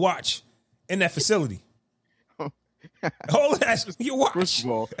that's on your watch in that facility. All of that's on your watch. First of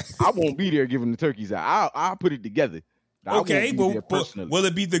all, I won't be there giving the turkeys out. I'll put it together. Okay, but will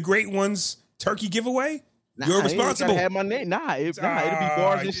it be the Great One's turkey giveaway? Nah, You're responsible. Have my name. It'll be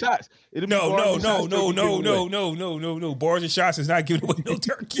bars and shots. No. Bars and shots is not giving away no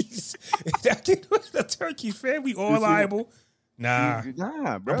turkeys. It's not giving away no turkeys, fam. We all liable. Nah,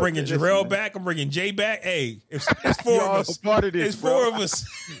 bro. I'm bringing Jarrell back. I'm bringing Jay back. Hey, it's 4 of us. Part of this, it's 4 of us.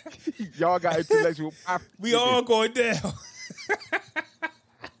 Y'all got intellectual property. We all going down.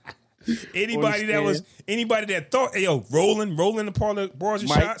 Anybody that thought, hey, yo, rolling the parlor bars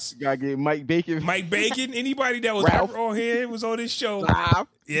and shots. Gotta get Mike Bacon. Anybody that was ever on here was on this show.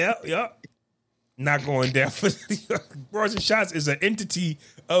 Yeah. Not going down for bars and shots is an entity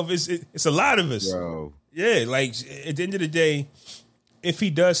of it's a lot of us. Bro. Yeah, like at the end of the day, if he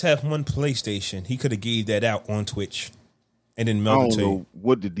does have one PlayStation, he could have gave that out on Twitch and then I don't know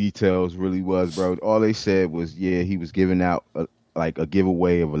what the details really was, bro. All they said was, he was giving out a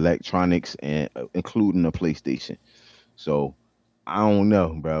giveaway of electronics and including a PlayStation. So I don't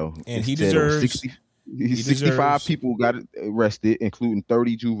know, bro. And he deserves 65 people got arrested, including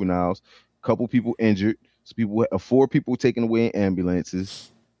 30 juveniles, a couple people injured, 4 people taken away in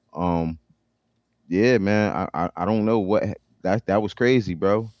ambulances. Yeah, man, I don't know what that was crazy,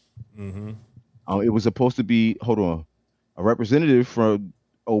 bro. Mm-hmm. It was supposed to be. Hold on, a representative from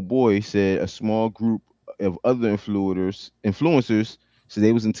said a small group of other influencers said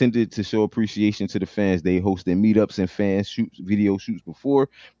they was intended to show appreciation to the fans. They hosted meetups and video shoots before,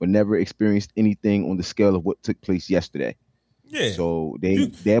 but never experienced anything on the scale of what took place yesterday. Yeah. So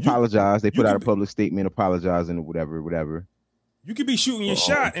they apologized. They put out a public statement apologizing or whatever. You could be shooting your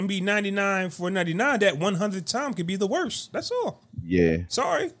shot and be 99 for 99. That 100th time could be the worst. That's all. Yeah.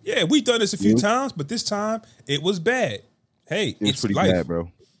 Sorry. Yeah, we've done this a few times, but this time it was bad. Hey, it was pretty bad,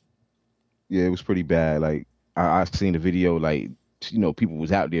 bro. Yeah, it was pretty bad. Like I seen the video, like, people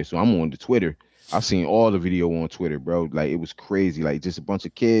was out there. So I'm on the Twitter. I seen all the video on Twitter, bro. Like it was crazy. Like just a bunch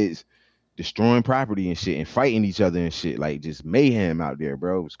of kids destroying property and shit and fighting each other and shit. Like just mayhem out there,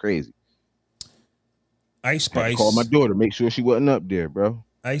 bro. It was crazy. Ice Spice. Called my daughter, make sure she wasn't up there, bro.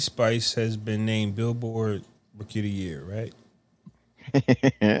 Ice Spice has been named Billboard Rookie of the Year, right?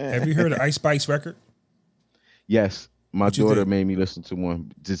 Have you heard of Ice Spice record? Yes. My daughter made me listen to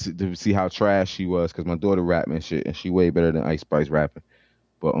one just to see how trash she was, because my daughter rapping and shit, and she way better than Ice Spice rapping.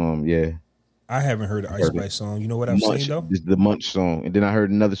 But yeah. I haven't heard the Ice Spice song. You know what I'm saying though? This is the Munch song. And then I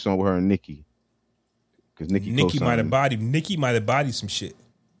heard another song with her and Nicki. Because Nicki might have bodied some shit.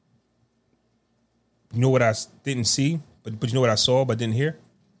 You know what I didn't see, but you know what I saw but didn't hear?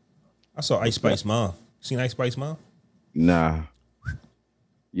 I saw Ice Spice mom. Seen Ice Spice mom? Nah.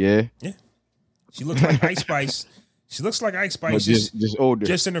 Yeah? Yeah. She looks like Ice Spice. She looks like Ice Spice. Just older.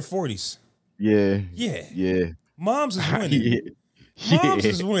 Just in her 40s. Yeah. Yeah. Yeah. Mom's is winning. Mom's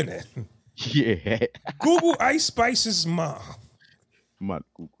is winning. Yeah. Google Ice Spice's mom. I'm about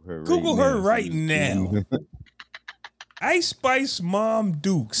to Google her right now. Ice Spice mom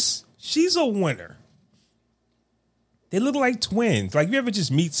Dukes. She's a winner. They look like twins. Like, you ever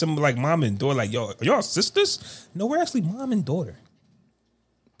just meet some like mom and daughter? Like, yo, are y'all sisters? No, we're actually mom and daughter.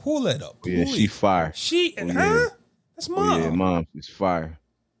 Pull that up. Yeah, she fire. That's mom. Yeah, mom is fire.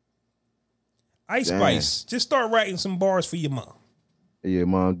 Ice Spice. Just start writing some bars for your mom. Yeah,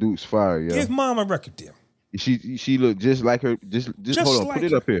 Mom Duke's fire, yo. Give mom a record deal. She look just like her. Just hold on. Like put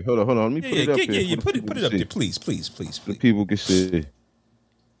it up here. Hold on. Let me put it up here. Yeah, put it up there, please. The people can see.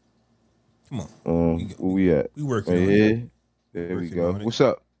 Come on. Where we at? We working on it. There we go. What's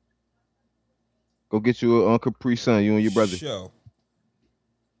up? Go get you an Capri Sun, you and your brother. Show.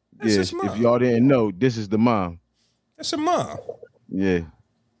 Yes, if y'all didn't know, this is the mom. That's a mom. Yeah.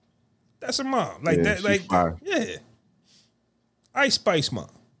 That's a mom. Like that, like fire. Yeah. Ice Spice mom.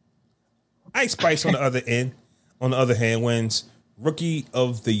 Ice Spice on the other hand, wins Rookie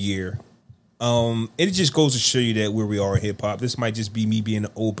of the Year. It just goes to show you that where we are in hip hop. This might just be me being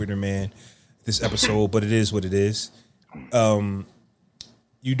an old bitter man this episode, but it is what it is.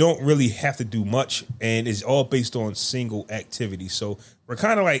 You don't really have to do much, and it's all based on single activity. So we're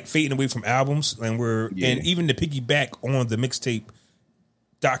kind of like fading away from albums, and and even to piggyback on the mixtape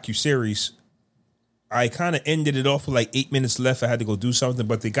docuseries, I kind of ended it off with like 8 minutes left. I had to go do something,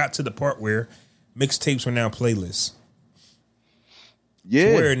 but they got to the part where mixtapes were now playlists.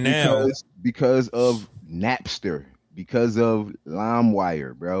 Yeah, where now because of Napster. because of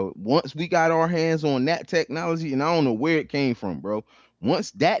LimeWire, bro. Once we got our hands on that technology, and I don't know where it came from, bro.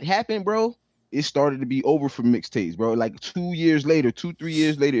 Once that happened, bro, it started to be over for mixtapes, bro. Like 2 years later, 2-3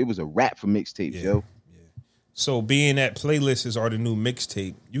 years later, it was a wrap for mixtapes, yo. Yeah. So being that playlists are the new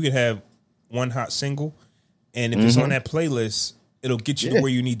mixtape, you can have one hot single, and if it's on that playlist, it'll get you to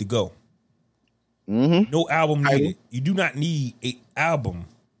where you need to go. No album needed. You do not need an album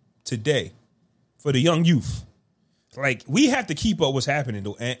today for the young youth. Like, we have to keep up what's happening,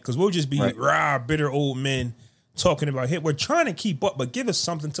 though, because we'll just be bitter old men talking about hit. We're trying to keep up, but give us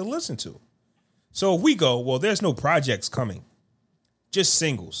something to listen to. So if we go, well, there's no projects coming, just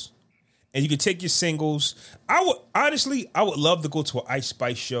singles. And you can take your singles. I would love to go to an Ice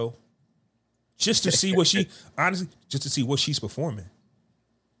Spice show just to see what she's performing.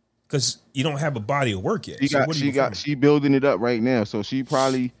 Because you don't have a body of work yet. She building it up right now. So she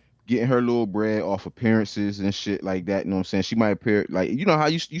probably getting her little bread off appearances and shit like that. You know what I'm saying? She might appear, like, you know how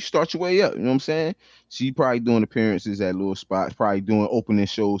you start your way up. You know what I'm saying? She probably doing appearances at little spots, probably doing opening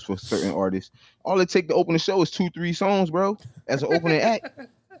shows for certain artists. All it take to open the show is 2-3 songs, bro, as an opening act.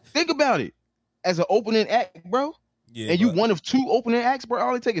 Think about it. As an opening act, bro. Yeah, and you one of 2 opening acts, bro.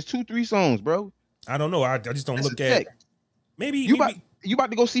 All it take is 2-3 songs, bro. I don't know. I just don't look at maybe you about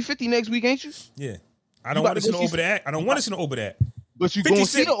to go see 50 next week, ain't you? Yeah. I don't want to see an opening act. I don't want to see an opening act. But you going to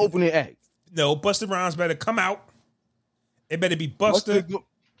see the opening act. No, Busta Rhymes better come out. It better be Busta.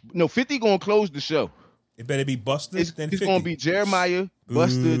 No, 50 going to close the show. It better be Busta, then 50. It's going to be Jeremiah,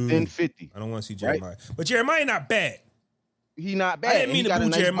 Busta, then 50. I don't want to see Jeremiah. Right? But Jeremiah not bad. He not bad. I didn't mean to boo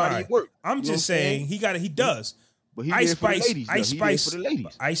Jeremiah. I'm just saying he does. But he Ice Spice, for the ladies, for the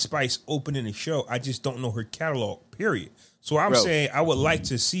ladies. Ice Spice opening the show. I just don't know her catalog, period. So I'm saying I would like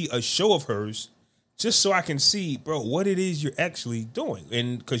to see a show of hers just so I can see, bro, what it is you're actually doing.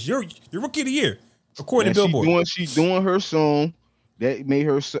 And because you're Rookie of the Year, according to Billboard. She's doing her song that made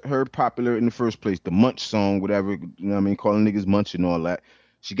her popular in the first place, the Munch song, whatever, you know what I mean, calling niggas Munch and all that.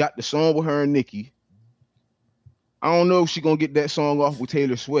 She got the song with her and Nicki. I don't know if she's going to get that song off with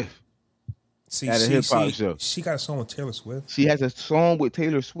Taylor Swift. At a hip-hop show. She got a song with Taylor Swift? She has a song with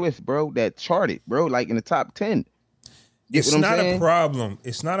Taylor Swift, bro, that charted, bro, like in the top 10. It's not a problem.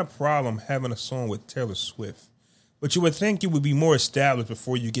 It's not a problem having a song with Taylor Swift. But you would think it would be more established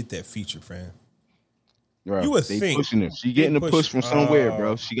before you get that feature, fam. Bro, you would think. Pushing her. She getting a push from somewhere,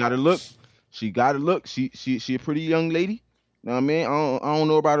 bro. She got to look. She a pretty young lady. You know what I mean? I don't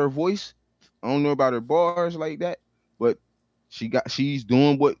know about her voice. I don't know about her bars like that. But she's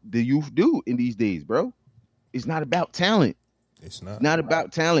doing what the youth do in these days, bro. It's not about talent. It's not. Not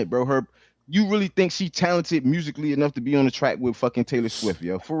about talent, bro. You really think she talented musically enough to be on the track with fucking Taylor Swift,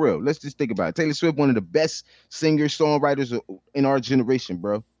 yo? For real. Let's just think about it. Taylor Swift, one of the best singers, songwriters in our generation,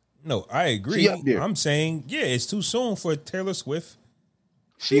 bro. No, I agree. I'm saying, yeah, it's too soon for Taylor Swift.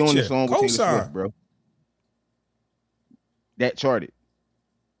 She on the song with Taylor Swift, bro. That charted.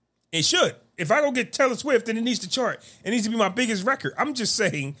 It should. If I go get Taylor Swift, then it needs to chart. It needs to be my biggest record. I'm just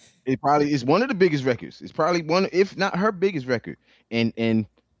saying. It probably is one of the biggest records. It's probably one, if not her biggest record. And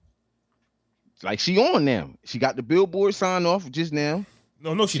like, she on now. She got the Billboard sign off just now.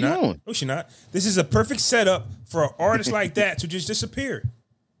 No, she not. On. No, she not. This is a perfect setup for an artist like that to just disappear.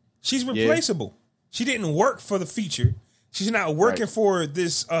 She's replaceable. Yeah. She didn't work for the feature. She's not working for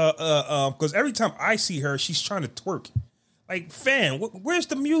this. Because every time I see her, she's trying to twerk. Like, fam, where's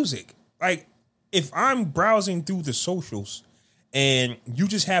the music? Like, if I'm browsing through the socials and you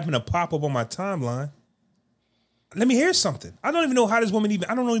just happen to pop up on my timeline, let me hear something. I don't even know how this woman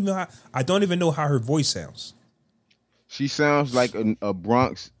I don't even know how her voice sounds. She sounds like a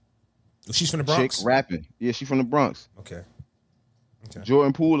Bronx. She's from the Bronx? Chick rapping. Yeah, she's from the Bronx. Okay.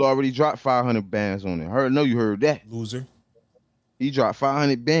 Jordan Poole already dropped 500 bands on it. I know you heard that. Loser. He dropped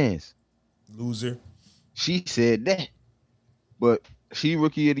 500 bands. Loser. She said that. But she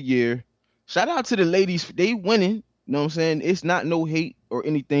Rookie of the Year. Shout out to the ladies. They winning. You know what I'm saying? It's not no hate or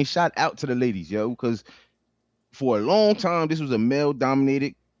anything. Shout out to the ladies, yo. Because for a long time, this was a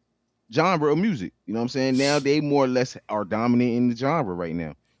male-dominated genre of music. You know what I'm saying? Now they more or less are dominating the genre right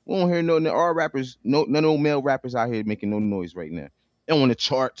now. We don't hear none of no male rappers out here making no noise right now. They on the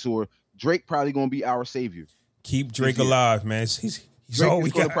charts, or Drake probably gonna be our savior. Keep Drake alive, man. He's Drake all we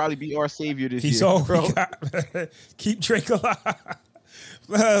is gonna got. probably be our savior this year. He's all we got. Keep Drake alive.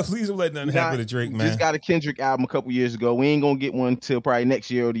 Please don't let nothing happen to Drake, man. Just got a Kendrick album a couple years ago. We ain't gonna get one till probably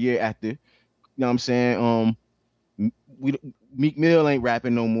next year or the year after. You know what I'm saying? Meek Mill ain't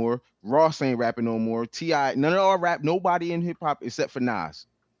rapping no more. Ross ain't rapping no more. T.I., none of our rap, nobody in hip hop except for Nas.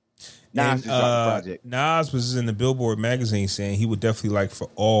 Nas just dropped the project. Nas was in the Billboard magazine saying he would definitely like for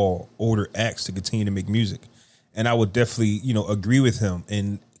all older acts to continue to make music. and I would definitely, agree with him.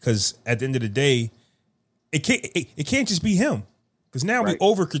 And because at the end of the day, it can't just be him. Because now we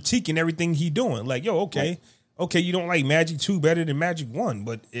over critiquing everything he doing. Like, yo, okay, you don't like Magic 2 better than Magic 1,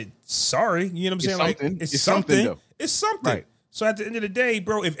 but sorry, you know what I'm saying? Like, it's something. It's something. Right. So at the end of the day,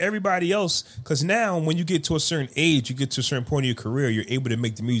 bro, if everybody else, because now when you get to a certain age, you get to a certain point of your career, you're able to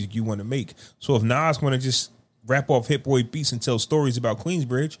make the music you want to make. So if Nas want to just rap off Hit Boy beats and tell stories about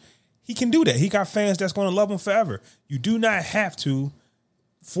Queensbridge, he can do that. He got fans that's going to love him forever. You do not have to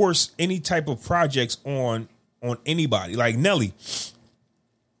force any type of projects on anybody. Like Nelly,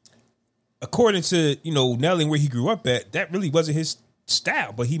 according to Nelly and where he grew up at, that really wasn't his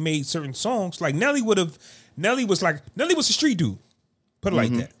style, but he made certain songs. Like Nelly was a street dude, put it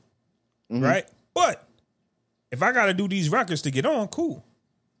like that, right? But if I got to do these records to get on, cool.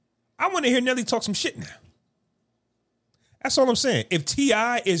 I want to hear Nelly talk some shit now. That's all I'm saying. If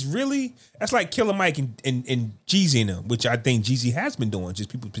T.I. is really, that's like Killer Mike and Jeezy and them, which I think Jeezy has been doing,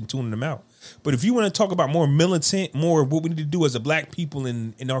 just people have been tuning them out. But if you want to talk about more militant, more what we need to do as a black people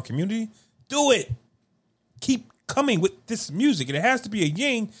in our community, do it. Keep coming with this music. And it has to be a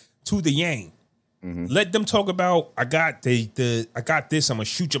yin to the yang. Let them talk about, I got I got this, I'm going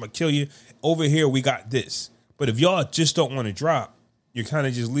to shoot you, I'm going to kill you. Over here, we got this. But if y'all just don't want to drop, you're kind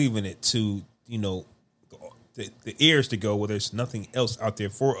of just leaving it to, the ears to go where there's nothing else out there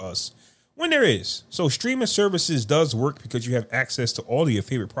for us when there is. So streaming services does work because you have access to all of your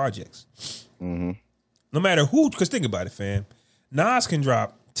favorite projects. No matter who, because think about it, fam. Nas can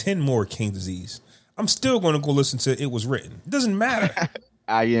drop 10 more King Disease. I'm still going to go listen to It Was Written. It doesn't matter.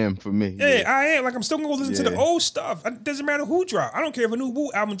 I am for me. Yeah, I am. Like, I'm still going to go listen to the old stuff. It doesn't matter who drop. I don't care if a new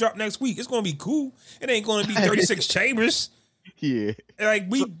Wu album drop next week. It's going to be cool. It ain't going to be 36 chambers. Yeah. Like,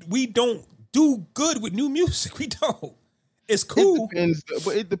 we don't do good with new music. We don't. It's cool.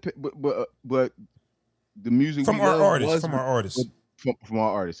 It depends, but the music from our artists. From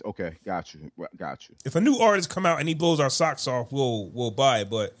our artists. Okay, got you. If a new artist come out and he blows our socks off, we'll buy it.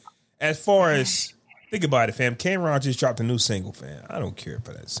 But as far as think about it, fam, Cameron just dropped a new single, fam. I don't care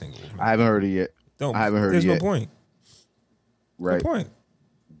for that single. Man. I haven't heard it yet. I haven't heard it yet. There's no point. Right. No point.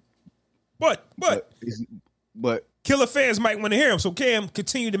 But killer fans might want to hear him, so Cam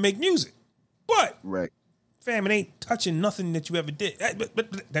continue to make music. But fam, it ain't touching nothing that you ever did.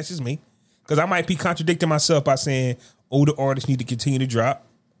 But that's just me. Because I might be contradicting myself by saying older artists need to continue to drop.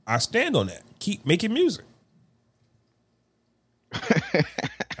 I stand on that. Keep making music.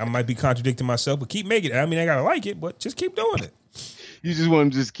 I might be contradicting myself, but keep making it. I mean, I gotta like it, but just keep doing it. You just want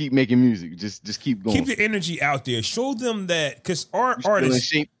them to just keep making music. Just keep going. Keep the energy out there. Show them that because our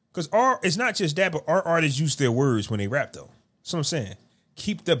artists, it's not just that, but our artists use their words when they rap, though. That's what I'm saying.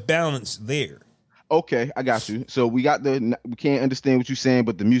 Keep the balance there. Okay, I got you. So we can't understand what you're saying,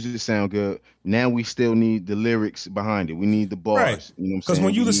 but the music sound good. Now we still need the lyrics behind it. We need the bars. Right. You know what I'm Because saying?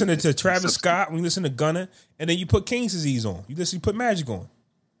 when you listen to Travis Scott, when you listen to Gunna, and then you put King's Disease on, you put Magic on.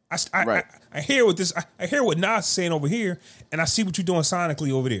 I hear what I hear what Nas is saying over here, and I see what you're doing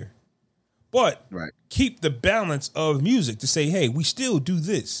sonically over there. But keep the balance of music to say, hey, we still do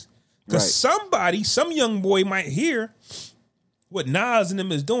this. Because some young boy might hear what Nas and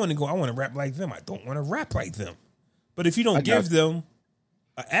them is doing and go, I want to rap like them. I don't want to rap like them. But if you don't give them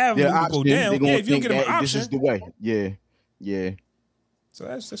an avenue to go down, if you don't get them an option. This is the way. Yeah. So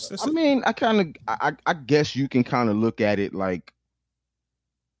that's I mean, I guess you can kind of look at it like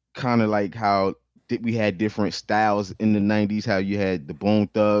how we had different styles in the 90s, how you had the Bone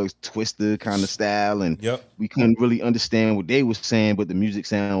Thugs, Twister kind of style, and we couldn't really understand what they were saying, but the music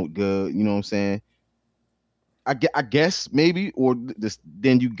sounded good. You know what I'm saying? I guess maybe, or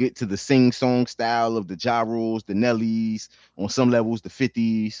then you get to the sing-song style of the Ja Rules, the Nellies, on some levels, the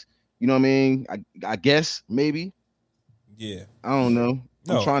 50s. You know what I mean? I guess, maybe. Yeah. I don't know.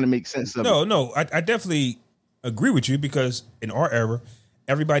 I'm trying to make sense of it. No, I definitely agree with you because in our era,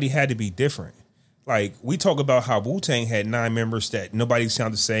 everybody had to be different. Like, we talk about how Wu-Tang had 9 members that nobody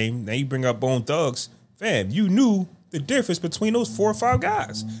sounded the same. Now you bring up Bone Thugs. Fam, you knew the difference between those 4 or 5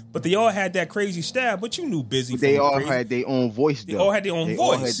 guys. But they all had that crazy style, but you knew Busy. They all had their own voice, though. They all had their own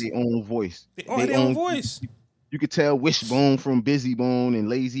voice. They all had their own voice. You could tell Wishbone from Busy Bone and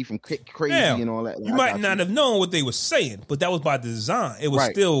Lazy from Crazy and all that. You might not have known what they were saying, but that was by design. It was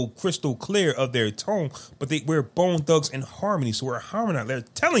still crystal clear of their tone, but we're Bone Thugs in harmony, so we're harmonized. They're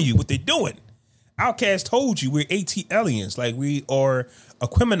telling you what they're doing. Outkast told you we're AT aliens, like we are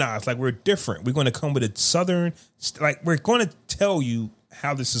equimized, like we're different. We're going to come with a southern, like we're going to tell you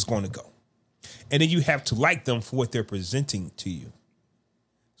how this is going to go. And then you have to like them for what they're presenting to you.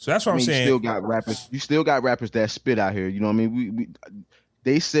 So that's what I'm saying. You still got rappers that spit out here. You know what I mean?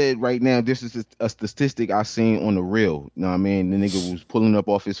 They said right now, this is a statistic I seen on the reel. You know what I mean? The nigga was pulling up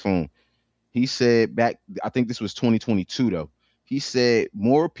off his phone. He said back, I think this was 2022 though. He said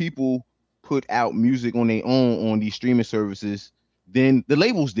more people put out music on their own on these streaming services than the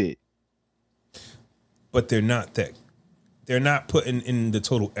labels did. But they're not that. They're not putting in the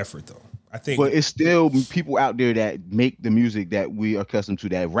total effort though. I think, but it's still people out there that make the music that we are accustomed to,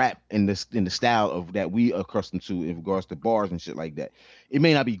 that rap in the style of that we are accustomed to in regards to bars and shit like that. It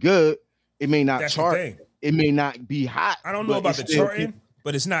may not be good, it may not chart, it may not be hot. I don't know about the charting,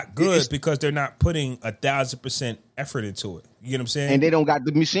 but it's not good because they're not putting 1,000% effort into it. You get what I'm saying? And they don't got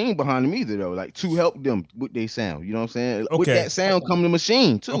the machine behind them either though, like to help them with their sound. You know what I'm saying? Okay. With that sound come the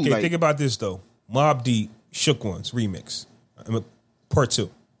machine too. Okay, think about this though. Mobb Deep, Shook Ones remix, part 2.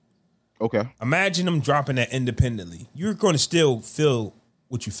 Okay. Imagine them dropping that independently. You're going to still feel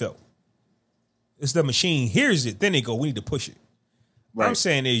what you felt. It's the machine hears it, then they go, we need to push it. Right. What I'm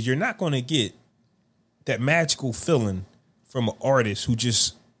saying is you're not going to get that magical feeling from an artist who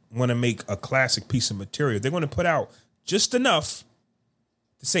just want to make a classic piece of material. They're going to put out just enough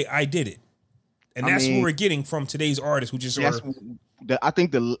to say, I did it. And that's what we're getting from today's artists who just are. I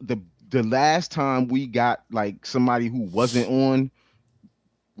think the last time we got like somebody who wasn't on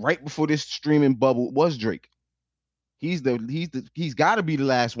right before this streaming bubble was Drake. He's got to be the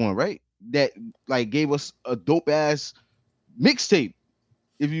last one, right? That like gave us a dope ass mixtape,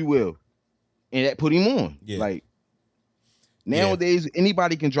 if you will, and that put him on. Yeah. Like nowadays,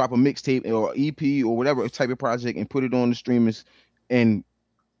 anybody can drop a mixtape or EP or whatever type of project and put it on the streamers. And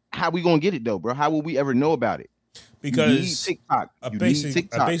how we gonna get it though, bro? How will we ever know about it? Because you need TikTok.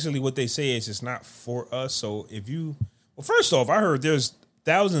 Basically, what they say is it's not for us. So if you, well, first off, I heard there's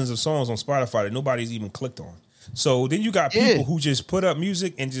thousands of songs on Spotify that nobody's even clicked on. So then you got people who just put up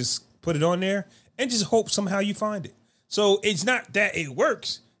music and just put it on there and just hope somehow you find it. So it's not that it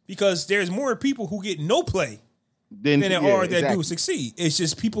works because there's more people who get no play than there are that do succeed. It's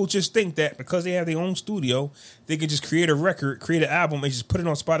just people just think that because they have their own studio, they can just create a record, create an album, and just put it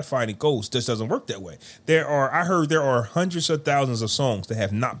on Spotify and it goes. This doesn't work that way. I heard there are hundreds of thousands of songs that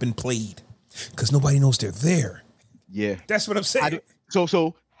have not been played because nobody knows they're there. Yeah. That's what I'm saying.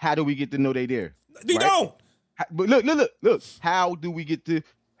 So how do we get to know they there? They don't. But look. How do we get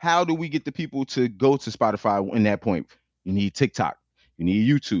the people to go to Spotify in that point? You need TikTok. You need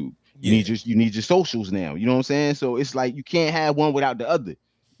YouTube. You need your socials now. You know what I'm saying? So it's like you can't have one without the other.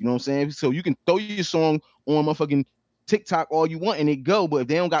 You know what I'm saying? So you can throw your song on motherfucking TikTok all you want and it go, but if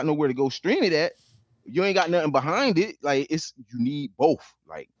they don't got nowhere to go stream it at, you ain't got nothing behind it. Like you need both.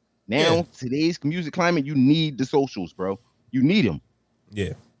 Like now, today's music climate, you need the socials, bro. You need them.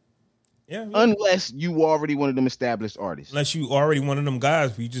 Yeah. Unless you already one of them established artists. Unless you already one of them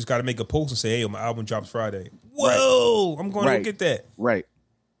guys, you just got to make a post and say, "Hey, my album drops Friday." Whoa, I'm going to get that. Right.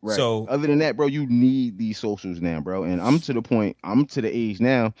 So other than that, bro, you need these socials now, bro. And I'm to the age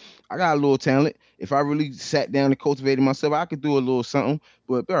now. I got a little talent. If I really sat down and cultivated myself, I could do a little something.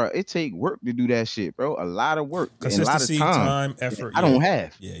 But bro, it take work to do that shit, bro. A lot of work, consistency, and a lot of time, effort. I don't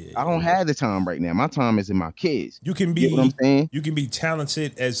have. I don't have the time right now. My time is in my kids. You can be, what I'm saying? You can be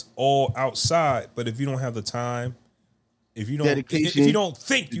talented as all outside, but if you don't have the time, if you don't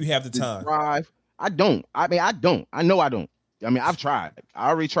think you have the time, drive. I don't. I don't. I know I don't. I mean, I've tried. I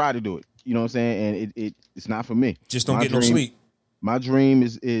already tried to do it. You know what I'm saying? And it's not for me. Just don't get no sleep. My dream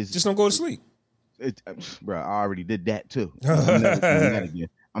is just don't go to sleep. Bro, I already did that too. I'm never doing that again.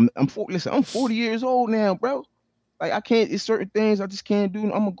 I'm 40 years old now, bro. Like I can't. It's certain things I just can't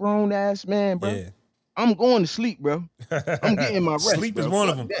do. I'm a grown ass man, bro. Yeah. I'm going to sleep, bro. I'm getting my rest. Sleep is one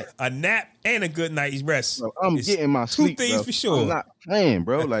of them. A nap and a good night's rest. Bro, I'm getting my sleep. 2 things for sure. I'm not playing,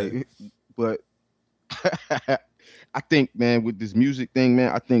 bro. Like, but. I think, man, with this music thing,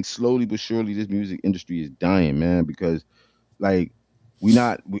 man, I think slowly but surely this music industry is dying, man, because like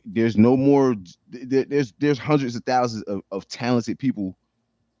there's no more, there's hundreds of thousands of talented people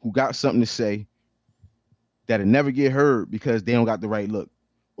who got something to say that'll never get heard because they don't got the right look,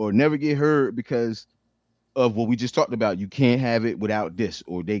 or never get heard because of what we just talked about. You can't have it without this,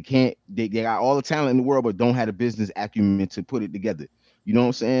 or they got all the talent in the world but don't have the business acumen to put it together. You know what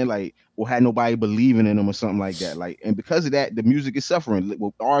I'm saying? Like, or had nobody believing in them or something like that. Like, and because of that, the music is suffering.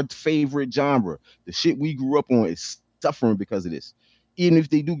 Our favorite genre, the shit we grew up on, is suffering because of this. Even if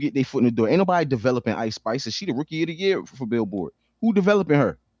they do get their foot in the door, ain't nobody developing Ice Spice. Is she the rookie of the year for Billboard? Who developing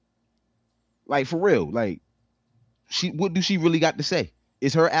her? Like, for real. Like, what do she really got to say?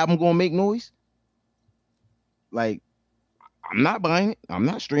 Is her album gonna make noise? Like, I'm not buying it. I'm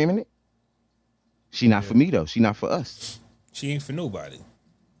not streaming it. She not for me though. She not for us. She ain't for nobody.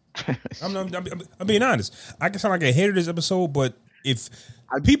 I'm being honest. I can sound like a hater this episode, but If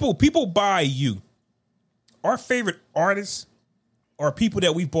people buy you, our favorite artists are people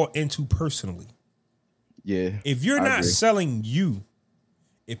that we bought into personally. Yeah. If you're not selling you,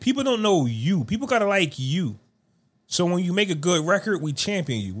 if people don't know you, people gotta like you. So when you make a good record, we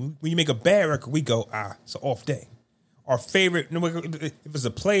champion you. When you make a bad record, we go, it's an off day. Our favorite, if it's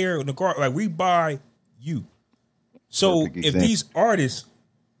a player, like we buy you. So if these artists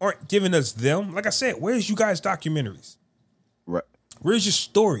aren't giving us them, like I said, where's you guys' documentaries? Right. Where's your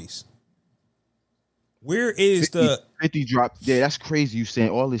stories? Where is 50 dropped? Yeah, that's crazy. You saying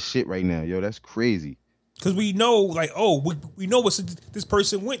all this shit right now, yo. That's crazy. Because we know, like, we know what this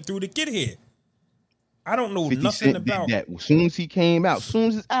person went through to get here. I don't know nothing about that. As soon as he came out, as soon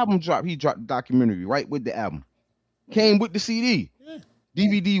as his album dropped, he dropped the documentary right with the album. Came with the CD,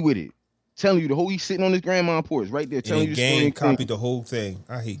 DVD with it. Telling you the whole, he's sitting on his grandma's porch right there, telling you the story. Game copied the whole thing.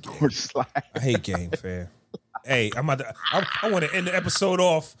 I hate Game. I hate Game, fam. Hey, I want to end the episode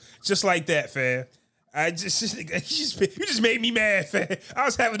off just like that, fam. You just made me mad, fam. I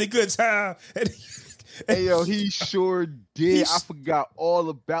was having a good time. Hey, yo, he sure did. I forgot all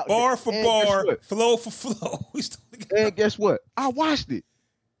about bar for bar, flow for flow. And guess what? I watched it.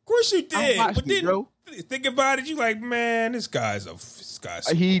 Of course you did. But then, bro. Think about it. You like, man, this guy's.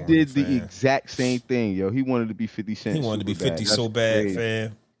 He did the exact same thing, yo. He wanted to be 50 Cent. He wanted to be 50 so bad,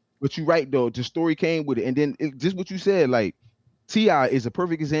 fam. But you're right, though. The story came with it. And then just what you said, like, T.I. is a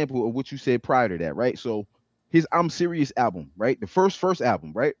perfect example of what you said prior to that, right? So his I'm Serious album, right? The first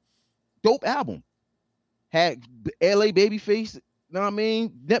album, right? Dope album. Had L.A. Babyface, you know what I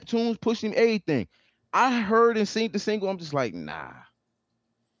mean? Neptune's pushing everything. I heard and seen the single. I'm just like, nah.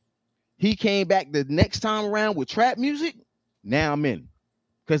 He came back the next time around with trap music. Now I'm in.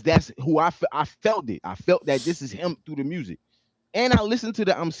 Because that's who I felt it. I felt that this is him through the music. And I listened to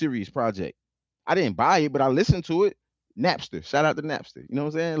the I'm Serious project. I didn't buy it, but I listened to it. Napster. Shout out to Napster. You know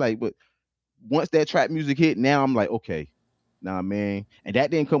what I'm saying? Like, but once that trap music hit, now I'm like, okay. Nah, man. And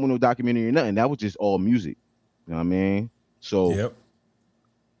that didn't come with no documentary or nothing. That was just all music. You know what I mean? So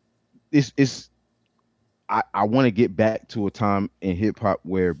it's I want to get back to a time in hip hop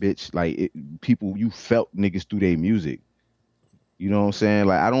where bitch, like people, you felt niggas through their music. You know what I'm saying?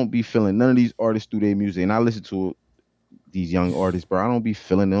 Like I don't be feeling none of these artists through their music. And I listen to these young artists, bro. I don't be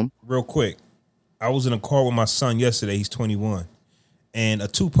feeling them. Real quick. I was in a car with my son yesterday. He's 21. And a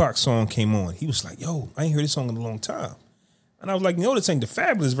Tupac song came on. He was like, yo, I ain't heard this song in a long time. And I was like, this ain't the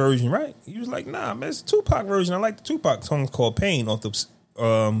Fabulous version, right? He was like, nah, man, it's the Tupac version. I like the Tupac song called Pain off the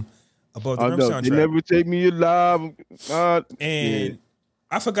Above the Rim soundtrack. They never take me alive. And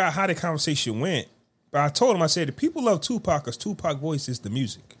I forgot how the conversation went. But I told him, I said, the people love Tupac because Tupac voice is the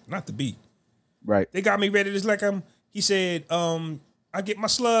music, not the beat. Right. They got me ready just like he said, I get my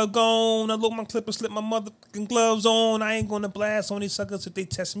slug on, I load my clipper, slip my motherfucking gloves on. I ain't gonna blast on these suckers if they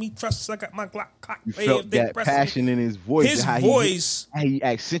test me. Trust us, I got my Glock cocked. You felt that passion in his voice. How he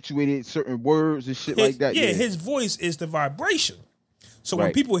accentuated certain words and shit like that. Yeah, his voice is the vibration. So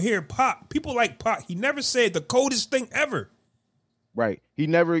when people hear Pac, people like Pac. He never said the coldest thing ever. Right. He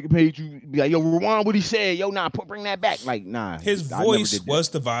never made you be like, yo, rewind what he said. Yo, nah, bring that back. Like, nah. His voice was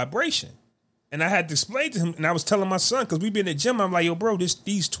the vibration. And I had to explain to him, and I was telling my son, because we been at the gym, I'm like, yo, bro,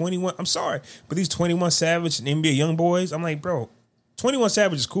 these 21, I'm sorry, but these 21 Savage and NBA Young Boys, I'm like, bro, 21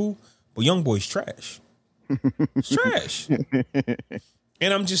 Savage is cool, but Young Boy's trash. It's trash.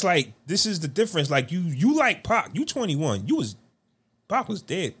 And I'm just like, this is the difference. Like, you like Pac, you 21, Pac was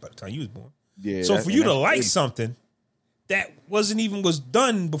dead by the time you was born. Yeah. So for you to like something that was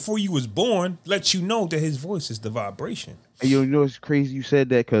done before you was born, lets you know that his voice is the vibration. And you know it's crazy you said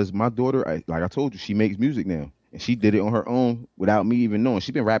that because my daughter, like I told you, she makes music now. And she did it on her own without me even knowing.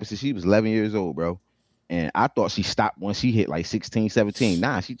 She's been rapping since she was 11 years old, bro. And I thought she stopped when she hit like 16, 17.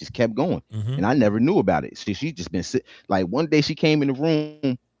 Nah, she just kept going. Mm-hmm. And I never knew about it. She just been like one day she came in the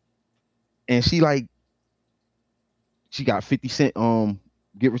room and she got 50 Cent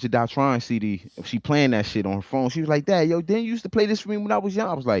Get Rich or Die Trying CD. She playing that shit on her phone. She was like, Dad, yo, didn't you used to play this for me when I was young?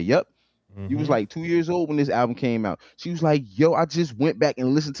 I was like, yep. Mm-hmm. You was like 2 years old when this album came out. She was like, yo, I just went back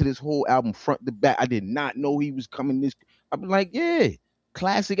and listened to this whole album front to back. I did not know he was coming this. I was like, yeah,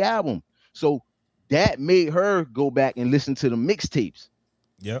 classic album. So that made her go back and listen to the mixtapes.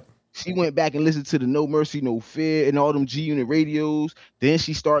 Yep. She went back and listened to the No Mercy, No Fear and all them G Unit radios. Then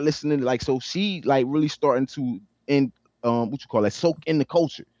she started listening to so she like really starting to soak in the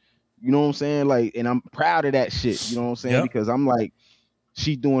culture. You know what I'm saying? Like, and I'm proud of that shit. You know what I'm saying? Yep. Because I'm like,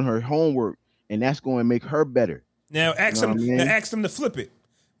 she doing her homework, and that's going to make her better. Now ask them to flip it.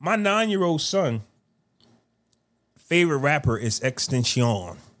 My 9-year-old son favorite rapper is Extension.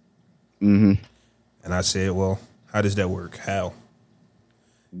 Mm-hmm. And I said, well, how does that work? How?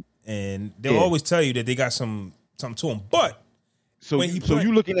 and they'll always tell you that they got something to them. But so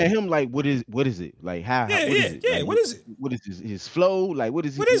you looking at him like what is it like how yeah, what yeah, is it? yeah. Like, what is it? What is his flow like? What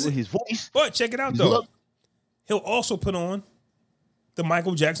is his voice? But check it out though. Look. He'll also put on the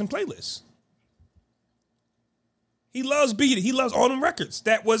Michael Jackson playlist. He loves Beat It. He loves all them records.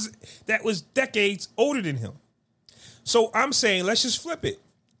 That was decades older than him. So I'm saying let's just flip it.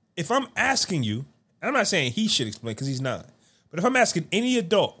 If I'm asking you, I'm not saying he should explain because he's not. But if I'm asking any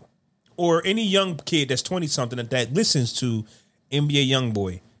adult or any young kid that's 20-something that listens to NBA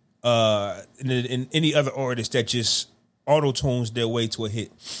Youngboy and any other artist that just auto-tunes their way to a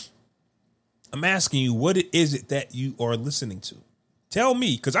hit, I'm asking you, what is it that you are listening to? Tell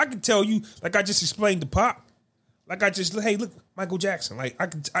me, because I can tell you, like I just explained to Pop, hey, look, Michael Jackson. Like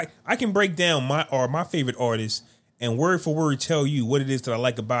I can break down my favorite artists and word for word tell you what it is that I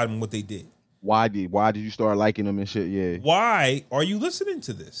like about them and what they did. Why did you start liking them and shit? Yeah. Why are you listening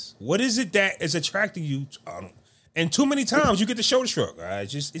to this? What is it that is attracting you? And too many times you get the shoulder shrug.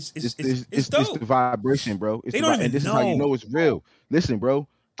 It's just it's dope. It's the vibration, bro. They don't even and this know. is how you know it's real. Listen, bro.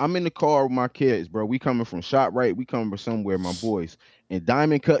 I'm in the car with my kids, bro. We coming from ShopRite. We coming from somewhere, my boys. And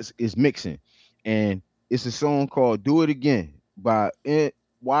Diamond Cuts is mixing. And it's a song called Do It Again by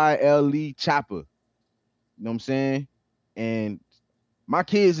YLE Chopper. You know what I'm saying? And my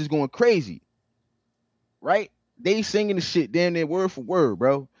kids is going crazy. Right? They singing the shit damn near word for word,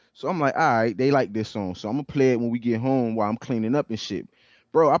 bro. So I'm like, all right, they like this song. So I'm going to play it when we get home while I'm cleaning up and shit.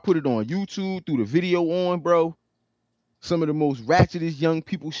 Bro, I put it on YouTube, threw the video on, bro. Some of the most ratchetest young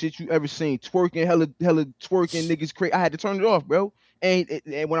people shit you ever seen. Twerking, hella twerking, niggas crazy. I had to turn it off, bro. And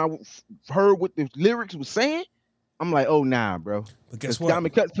when I heard what the lyrics was saying, I'm like, oh, nah, bro. But guess what?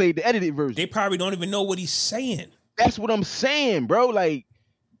 Diamond Cuts played the edited version. They probably don't even know what he's saying. That's what I'm saying, bro. Like,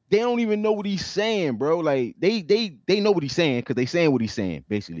 they don't even know what he's saying, bro. Like, they know what he's saying because they saying what he's saying,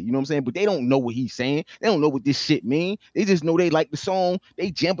 basically. You know what I'm saying? But they don't know what he's saying. They don't know what this shit mean. They just know they like the song. They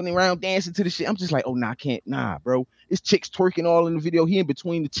jumping around, dancing to the shit. I'm just like, oh, nah, I can't. Nah, bro. It's chicks twerking all in the video. He in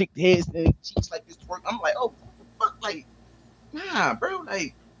between the chick heads and cheeks like this twerk. I'm like, oh, fuck, like, nah, bro.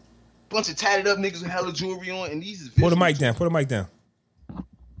 Like, bunch of tatted up niggas with hella jewelry on, and these is Put the mic down. Put the mic down.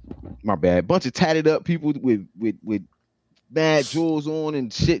 My bad. Bunch of tatted up people with mad jewels on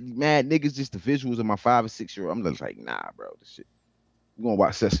and shit, mad niggas, just the visuals of my 5 or 6 year old. I'm just like, nah, bro, this shit. We're gonna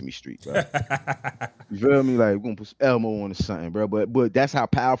watch Sesame Street, bro. You feel me? Like, we're gonna put some Elmo on or something, bro. But that's how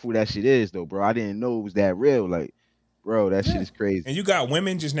powerful that shit is, though, bro. I didn't know it was that real. Like, bro, that shit is crazy. And you got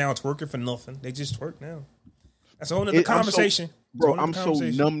women just now twerking for nothing. They just twerk now. That's a whole nother conversation. I'm so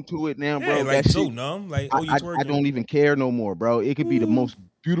numb to it now, bro. Yeah, like so numb. Like, oh, you twerking. I don't even care no more, bro. It could be the most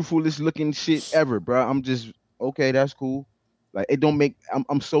beautifulest looking shit ever, bro. I'm just, okay, that's cool. Like, it don't make,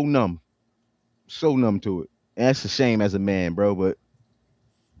 I'm so numb to it. And that's a shame as a man, bro, but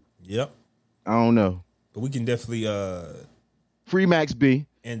yep, I don't know. But we can definitely free Max B,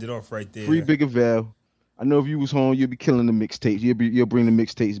 end it off right there. Free Big Avail. I know if you was home, you'll be killing the mixtapes. You'll bring the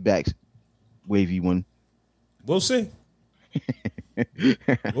mixtapes back, wavy one. We'll see.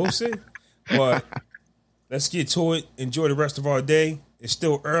 We'll see. But let's get to it. Enjoy the rest of our day. It's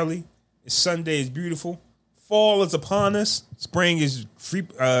still early. It's Sunday. It's beautiful. Fall is upon us. Spring is free.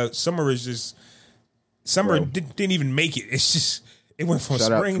 Summer is just. Summer didn't even make it. It's just. It went from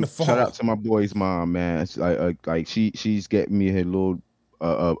spring to fall. Shout out to my boy's mom, man. It's like she's getting me a little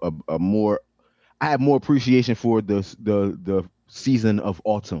a more. I have more appreciation for the season of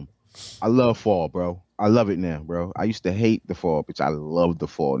autumn. I love fall, bro. I love it now, bro. I used to hate the fall, but I love the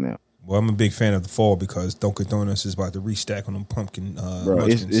fall now. Well, I'm a big fan of the fall because Dunkin' Donuts is about to restack on them pumpkin. Bro,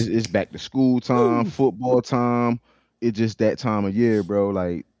 it's back to school time, football time. It's just that time of year, bro.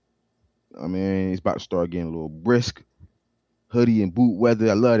 Like, I mean, it's about to start getting a little brisk. Hoodie and boot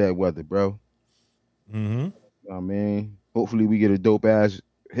weather. I love that weather, bro. Mm-hmm. I mean, hopefully we get a dope ass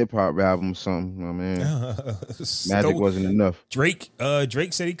hip hop album or something. I mean, magic wasn't enough. Drake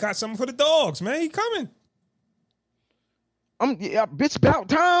said he caught something for the dogs, man. He coming. Bitch, about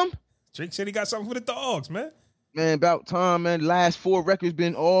time. Drake said he got something for the dogs, man. Man, about time, man. The last 4 records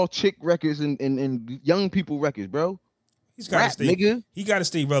been all chick records and young people records, bro. He's got to stay. Nigga. He got to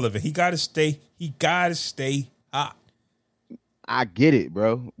stay relevant. He got to stay hot. I get it,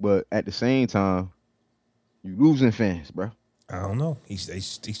 bro, but at the same time, you losing fans, bro. I don't know.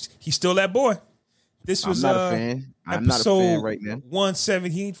 He's still that boy. This was I'm not a fan. I'm not a fan right now.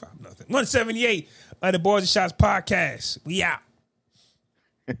 178, 178 of the Boys and Shots podcast. We out.